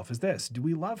yourself, is this: do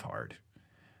we love hard?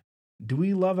 Do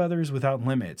we love others without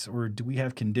limits, or do we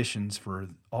have conditions for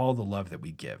all the love that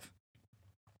we give?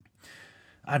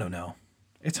 I don't know.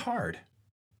 It's hard.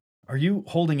 Are you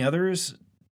holding others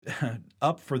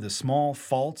up for the small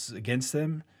faults against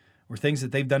them or things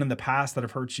that they've done in the past that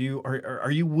have hurt you? Or are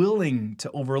you willing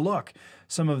to overlook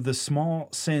some of the small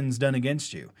sins done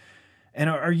against you? And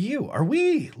are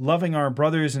we loving our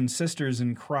brothers and sisters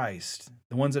in Christ,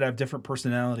 the ones that have different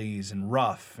personalities and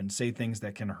rough and say things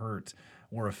that can hurt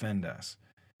or offend us?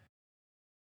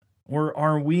 Or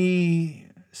are we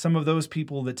some of those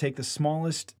people that take the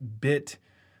smallest bit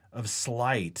of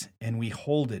slight and we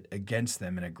hold it against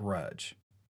them in a grudge?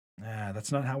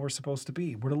 That's not how we're supposed to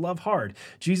be. We're to love hard.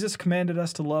 Jesus commanded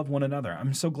us to love one another.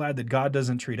 I'm so glad that God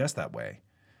doesn't treat us that way.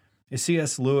 As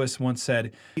C.S. Lewis once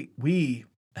said, we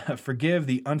forgive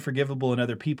the unforgivable in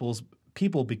other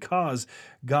people because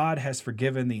God has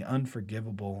forgiven the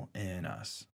unforgivable in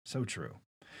us. So true.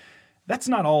 That's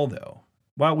not all, though.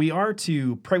 While we are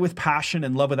to pray with passion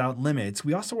and love without limits,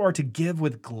 we also are to give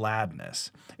with gladness.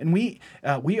 And we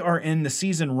are in the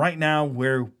season right now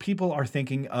where people are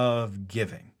thinking of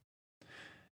giving.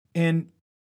 And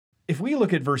if we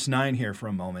look at verse 9 here for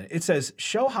a moment, it says,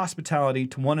 show hospitality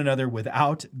to one another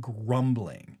without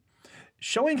grumbling.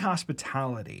 Showing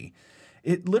hospitality,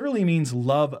 it literally means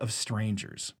love of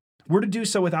strangers. We're to do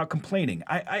so without complaining.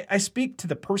 I speak to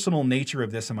the personal nature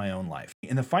of this in my own life.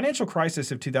 In the financial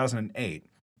crisis of 2008,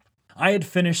 I had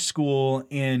finished school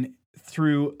and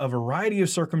through a variety of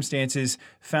circumstances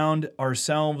found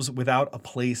ourselves without a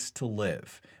place to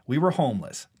live. We were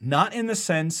homeless, not in the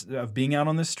sense of being out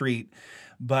on the street,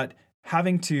 but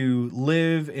having to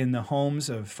live in the homes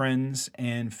of friends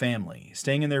and family,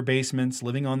 staying in their basements,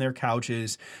 living on their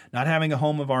couches, not having a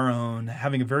home of our own,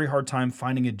 having a very hard time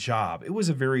finding a job. It was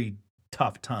a very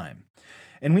tough time.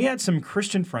 And we had some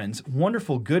Christian friends,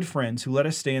 wonderful, good friends, who let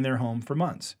us stay in their home for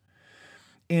months.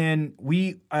 And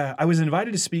I was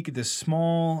invited to speak at this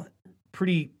small,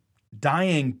 pretty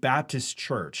dying Baptist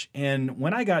church. And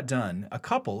when I got done, a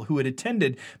couple who had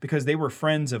attended because they were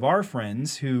friends of our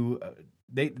friends who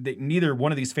they neither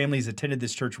one of these families attended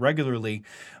this church regularly,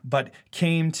 but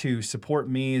came to support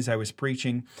me as I was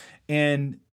preaching.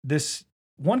 And this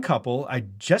one couple, I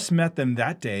just met them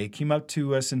that day, came up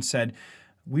to us and said,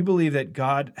 "We believe that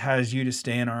God has you to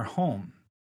stay in our home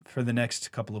for the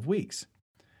next couple of weeks."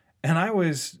 And I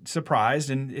was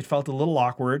surprised, and it felt a little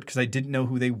awkward because I didn't know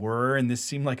who they were, and this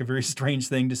seemed like a very strange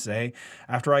thing to say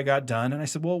after I got done. And I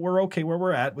said, well, we're okay where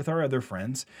we're at with our other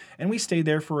friends. And we stayed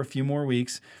there for a few more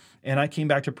weeks, and I came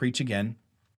back to preach again.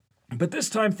 But this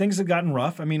time, things had gotten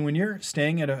rough. I mean, when you're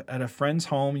staying at a friend's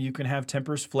home, you can have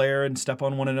tempers flare and step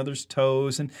on one another's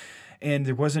toes, and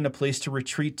there wasn't a place to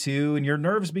retreat to, and your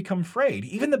nerves become frayed.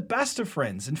 Even the best of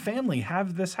friends and family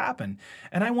have this happen.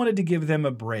 And I wanted to give them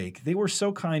a break. They were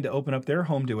so kind to open up their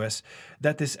home to us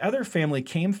that this other family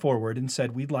came forward and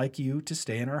said, we'd like you to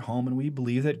stay in our home, and we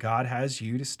believe that God has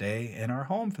you to stay in our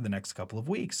home for the next couple of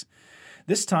weeks.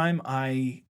 This time,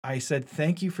 I said,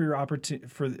 thank you for your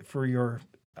opportunity, for your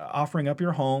offering up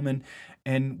your home,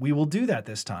 and we will do that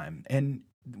this time. And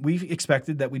we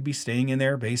expected that we'd be staying in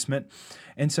their basement.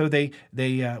 And so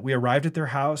we arrived at their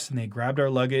house, and they grabbed our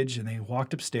luggage, and they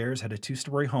walked upstairs, had a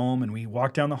 2-story home, and we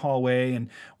walked down the hallway and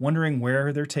wondering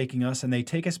where they're taking us. And they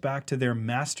take us back to their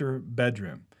master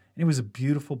bedroom. And it was a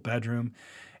beautiful bedroom.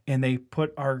 And they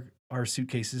put our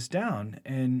suitcases down.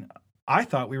 And I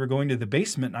thought we were going to the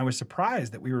basement, and I was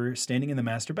surprised that we were standing in the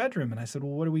master bedroom. And I said,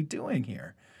 well, what are we doing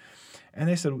here? And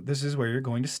they said, this is where you're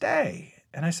going to stay.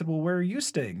 And I said, well, where are you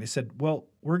staying? They said, well,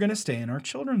 we're going to stay in our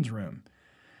children's room.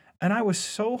 And I was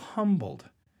so humbled,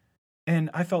 and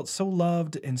I felt so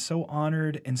loved and so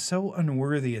honored and so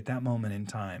unworthy at that moment in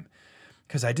time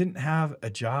because I didn't have a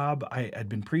job. I had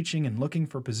been preaching and looking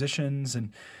for positions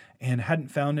and hadn't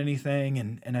found anything.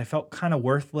 And I felt kind of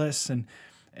worthless and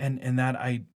that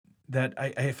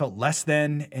I felt less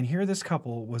than. And here this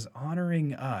couple was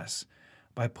honoring us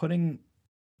by putting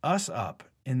us up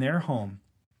in their home,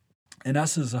 and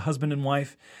us as a husband and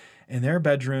wife in their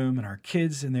bedroom, and our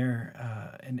kids in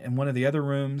their in one of the other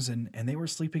rooms, and they were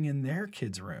sleeping in their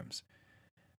kids' rooms.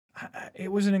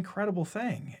 It was an incredible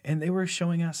thing. And they were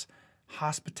showing us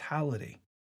hospitality.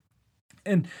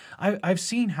 And I've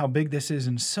seen how big this is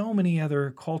in so many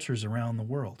other cultures around the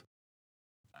world.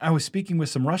 I was speaking with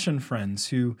some Russian friends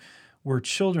who were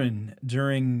children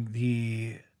during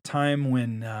the time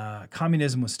when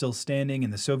communism was still standing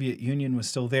and the Soviet Union was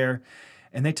still there.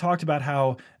 And they talked about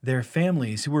how their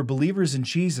families, who were believers in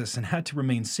Jesus and had to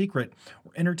remain secret,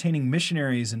 were entertaining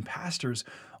missionaries and pastors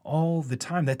all the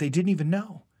time that they didn't even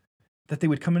know. That they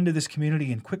would come into this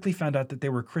community and quickly found out that they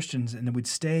were Christians and they would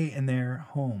stay in their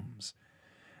homes.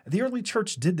 The early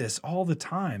church did this all the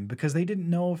time because they didn't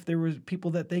know if there were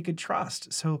people that they could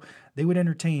trust. So they would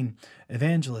entertain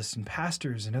evangelists and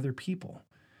pastors and other people.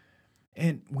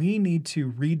 And we need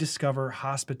to rediscover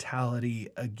hospitality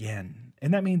again.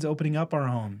 And that means opening up our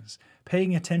homes,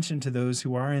 paying attention to those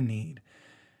who are in need,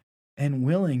 and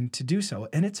willing to do so.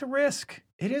 And it's a risk.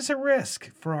 It is a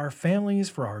risk for our families,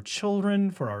 for our children,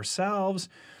 for ourselves.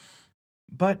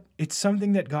 But it's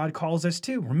something that God calls us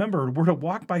to. Remember, we're to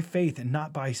walk by faith and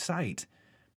not by sight.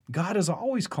 God is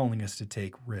always calling us to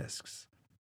take risks.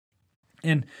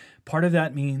 And part of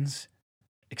that means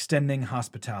extending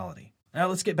hospitality. Now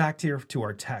let's get back to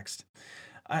our text.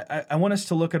 I want us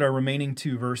to look at our remaining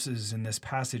two verses in this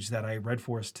passage that I read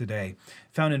for us today,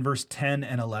 found in verse 10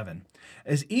 and 11.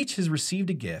 As each has received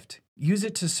a gift, use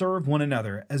it to serve one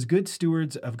another as good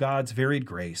stewards of God's varied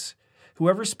grace.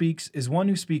 Whoever speaks is one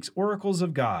who speaks oracles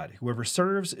of God. Whoever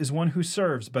serves is one who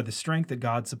serves by the strength that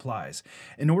God supplies,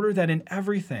 in order that in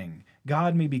everything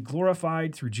God may be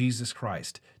glorified through Jesus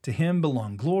Christ. To him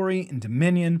belong glory and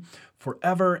dominion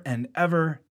forever and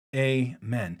ever.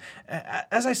 Amen.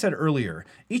 As I said earlier,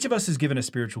 each of us is given a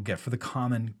spiritual gift for the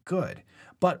common good.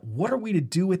 But what are we to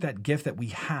do with that gift that we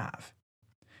have?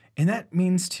 And that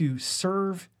means to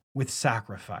serve with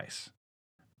sacrifice.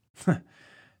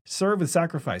 Serve with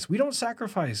sacrifice. We don't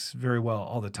sacrifice very well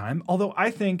all the time, although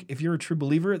I think if you're a true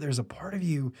believer, there's a part of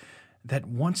you that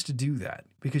wants to do that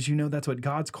because you know that's what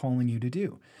God's calling you to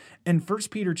do. In 1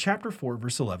 Peter chapter 4,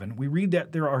 verse 11, we read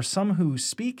that there are some who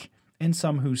speak and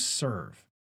some who serve.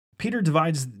 Peter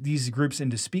divides these groups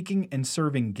into speaking and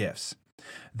serving gifts.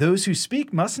 Those who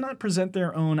speak must not present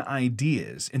their own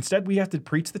ideas. Instead, we have to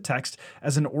preach the text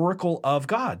as an oracle of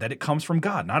God, that it comes from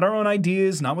God, not our own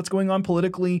ideas, not what's going on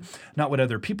politically, not what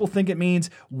other people think it means.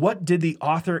 What did the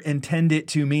author intend it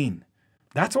to mean?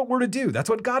 That's what we're to do. That's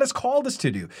what God has called us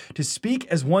to do, to speak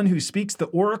as one who speaks the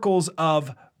oracles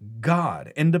of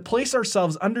God and to place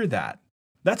ourselves under that.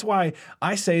 That's why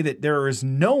I say that there is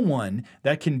no one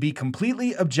that can be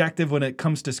completely objective when it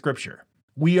comes to Scripture.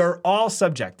 We are all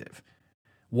subjective.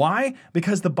 Why?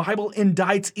 Because the Bible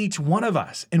indicts each one of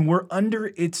us, and we're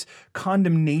under its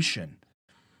condemnation.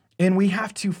 And we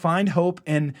have to find hope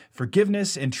and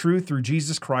forgiveness and truth through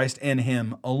Jesus Christ and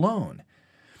Him alone.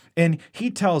 And He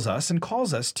tells us and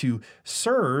calls us to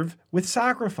serve with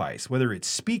sacrifice, whether it's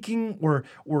speaking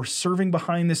or serving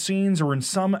behind the scenes or in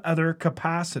some other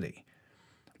capacity.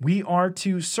 We are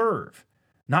to serve,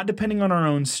 not depending on our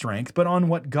own strength, but on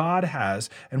what God has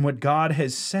and what God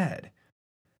has said,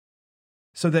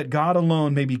 so that God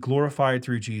alone may be glorified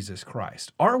through Jesus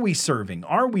Christ. Are we serving?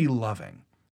 Are we loving?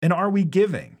 And are we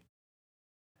giving?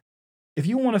 If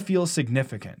you want to feel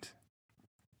significant,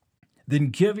 then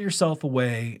give yourself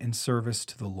away in service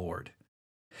to the Lord.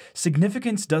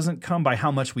 Significance doesn't come by how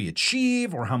much we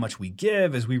achieve or how much we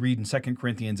give, as we read in 2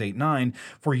 Corinthians 8:9.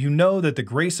 For you know that the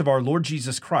grace of our Lord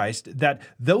Jesus Christ, that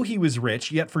though he was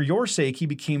rich, yet for your sake he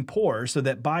became poor, so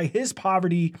that by his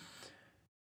poverty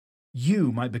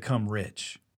you might become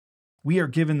rich. We are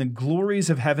given the glories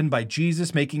of heaven by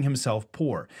Jesus making himself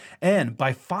poor. And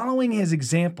by following his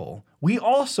example, we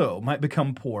also might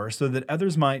become poor, so that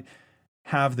others might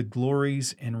have the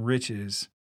glories and riches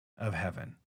of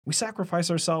heaven. We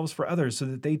sacrifice ourselves for others so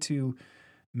that they too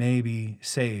may be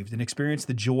saved and experience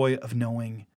the joy of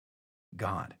knowing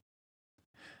God.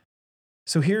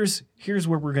 So here's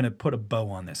where we're going to put a bow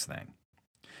on this thing.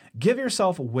 Give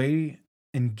yourself away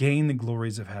and gain the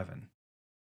glories of heaven.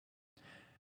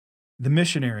 The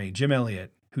missionary, Jim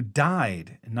Elliot, who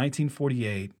died in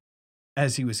 1948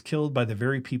 as he was killed by the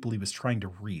very people he was trying to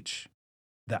reach,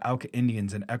 the Auca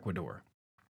Indians in Ecuador.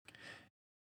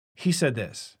 He said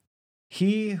this,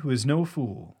 he is no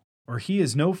fool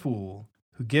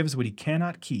who gives what he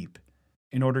cannot keep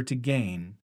in order to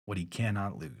gain what he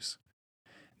cannot lose.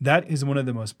 That is one of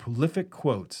the most prolific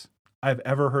quotes I've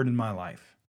ever heard in my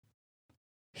life.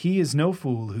 He is no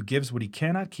fool who gives what he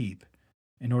cannot keep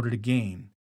in order to gain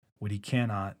what he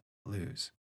cannot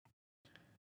lose.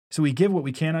 So we give what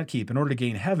we cannot keep in order to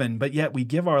gain heaven, but yet we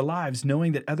give our lives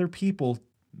knowing that other people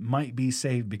might be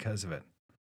saved because of it.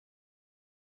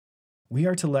 We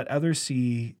are to let others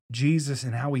see Jesus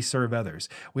and how we serve others.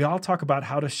 We all talk about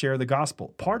how to share the gospel.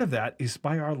 Part of that is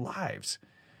by our lives.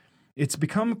 It's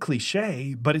become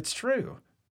cliche, but it's true.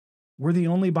 We're the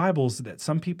only Bibles that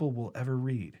some people will ever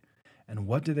read. And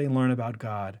what do they learn about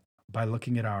God? By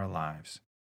looking at our lives.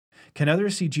 Can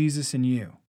others see Jesus in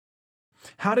you?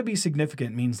 How to be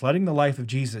significant means letting the life of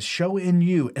Jesus show in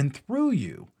you and through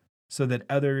you so that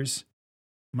others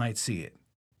might see it.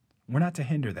 We're not to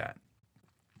hinder that.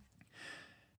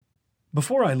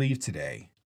 Before I leave today,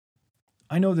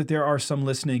 I know that there are some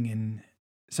listening in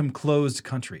some closed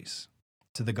countries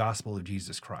to the gospel of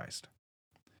Jesus Christ.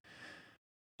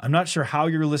 I'm not sure how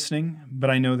you're listening, but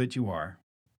I know that you are.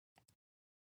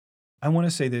 I want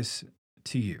to say this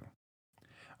to you.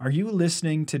 Are you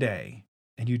listening today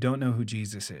and you don't know who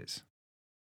Jesus is?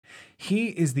 He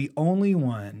is the only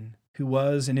one who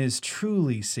was and is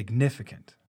truly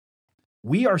significant.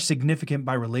 We are significant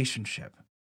by relationship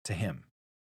to him.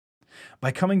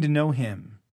 By coming to know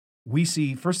him, we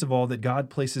see, first of all, that God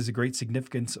places a great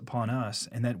significance upon us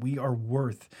and that we are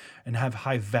worth and have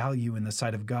high value in the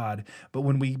sight of God. But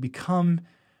when we become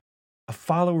a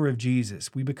follower of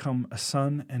Jesus, we become a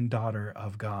son and daughter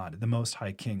of God, the Most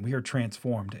High King. We are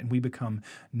transformed and we become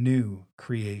new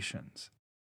creations.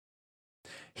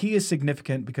 He is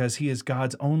significant because he is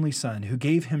God's only son who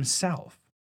gave himself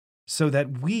so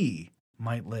that we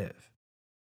might live.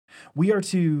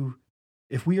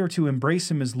 If we are to embrace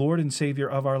him as Lord and Savior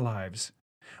of our lives,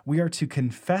 we are to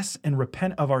confess and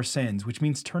repent of our sins, which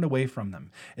means turn away from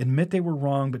them. Admit they were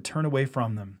wrong, but turn away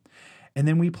from them. And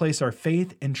then we place our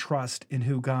faith and trust in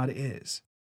who God is.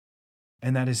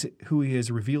 And that is who he has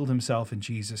revealed himself in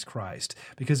Jesus Christ,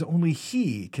 because only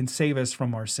he can save us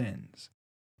from our sins.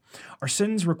 Our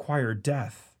sins require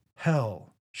death,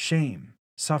 hell, shame,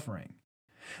 suffering.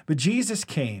 But Jesus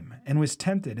came and was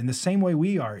tempted in the same way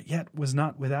we are, yet was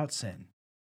not without sin.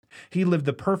 He lived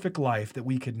the perfect life that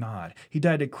we could not. He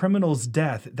died a criminal's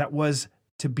death that was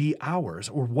to be ours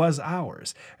or was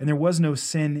ours, and there was no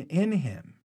sin in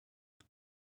him.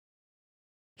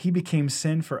 He became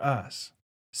sin for us,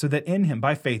 so that in him,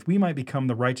 by faith, we might become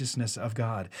the righteousness of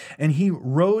God. And he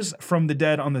rose from the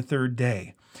dead on the third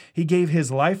day. He gave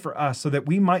his life for us so that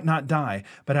we might not die,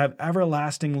 but have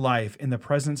everlasting life in the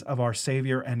presence of our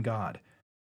Savior and God.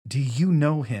 Do you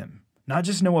know him? Not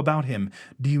just know about him.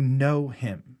 Do you know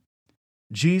him?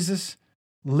 Jesus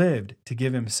lived to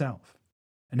give himself.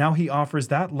 And now he offers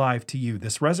that life to you,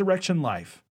 this resurrection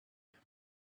life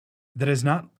that is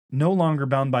no longer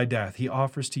bound by death. He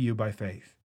offers to you by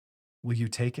faith. Will you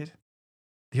take it?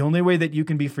 The only way that you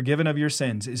can be forgiven of your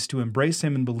sins is to embrace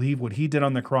him and believe what he did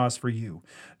on the cross for you.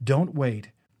 Don't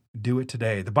wait. Do it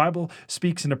today. The Bible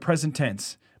speaks in a present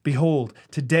tense. Behold,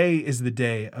 today is the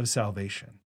day of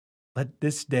salvation. Let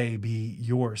this day be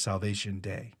your salvation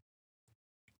day.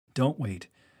 Don't wait.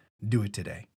 Do it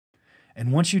today.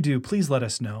 And once you do, please let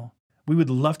us know. We would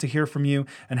love to hear from you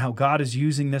and how God is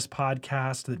using this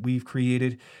podcast that we've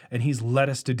created and he's led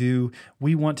us to do.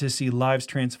 We want to see lives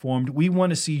transformed. We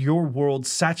want to see your world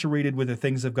saturated with the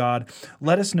things of God.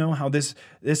 Let us know how this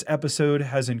episode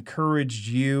has encouraged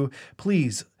you.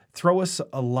 Please throw us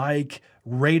a like,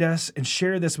 rate us, and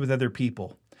share this with other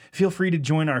people. Feel free to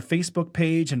join our Facebook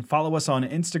page and follow us on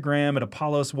Instagram at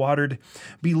Apollos Watered.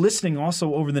 Be listening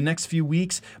also over the next few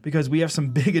weeks because we have some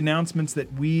big announcements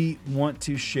that we want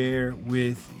to share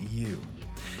with you.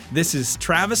 This is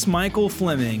Travis Michael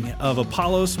Fleming of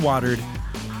Apollos Watered.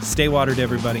 Stay watered,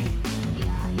 everybody.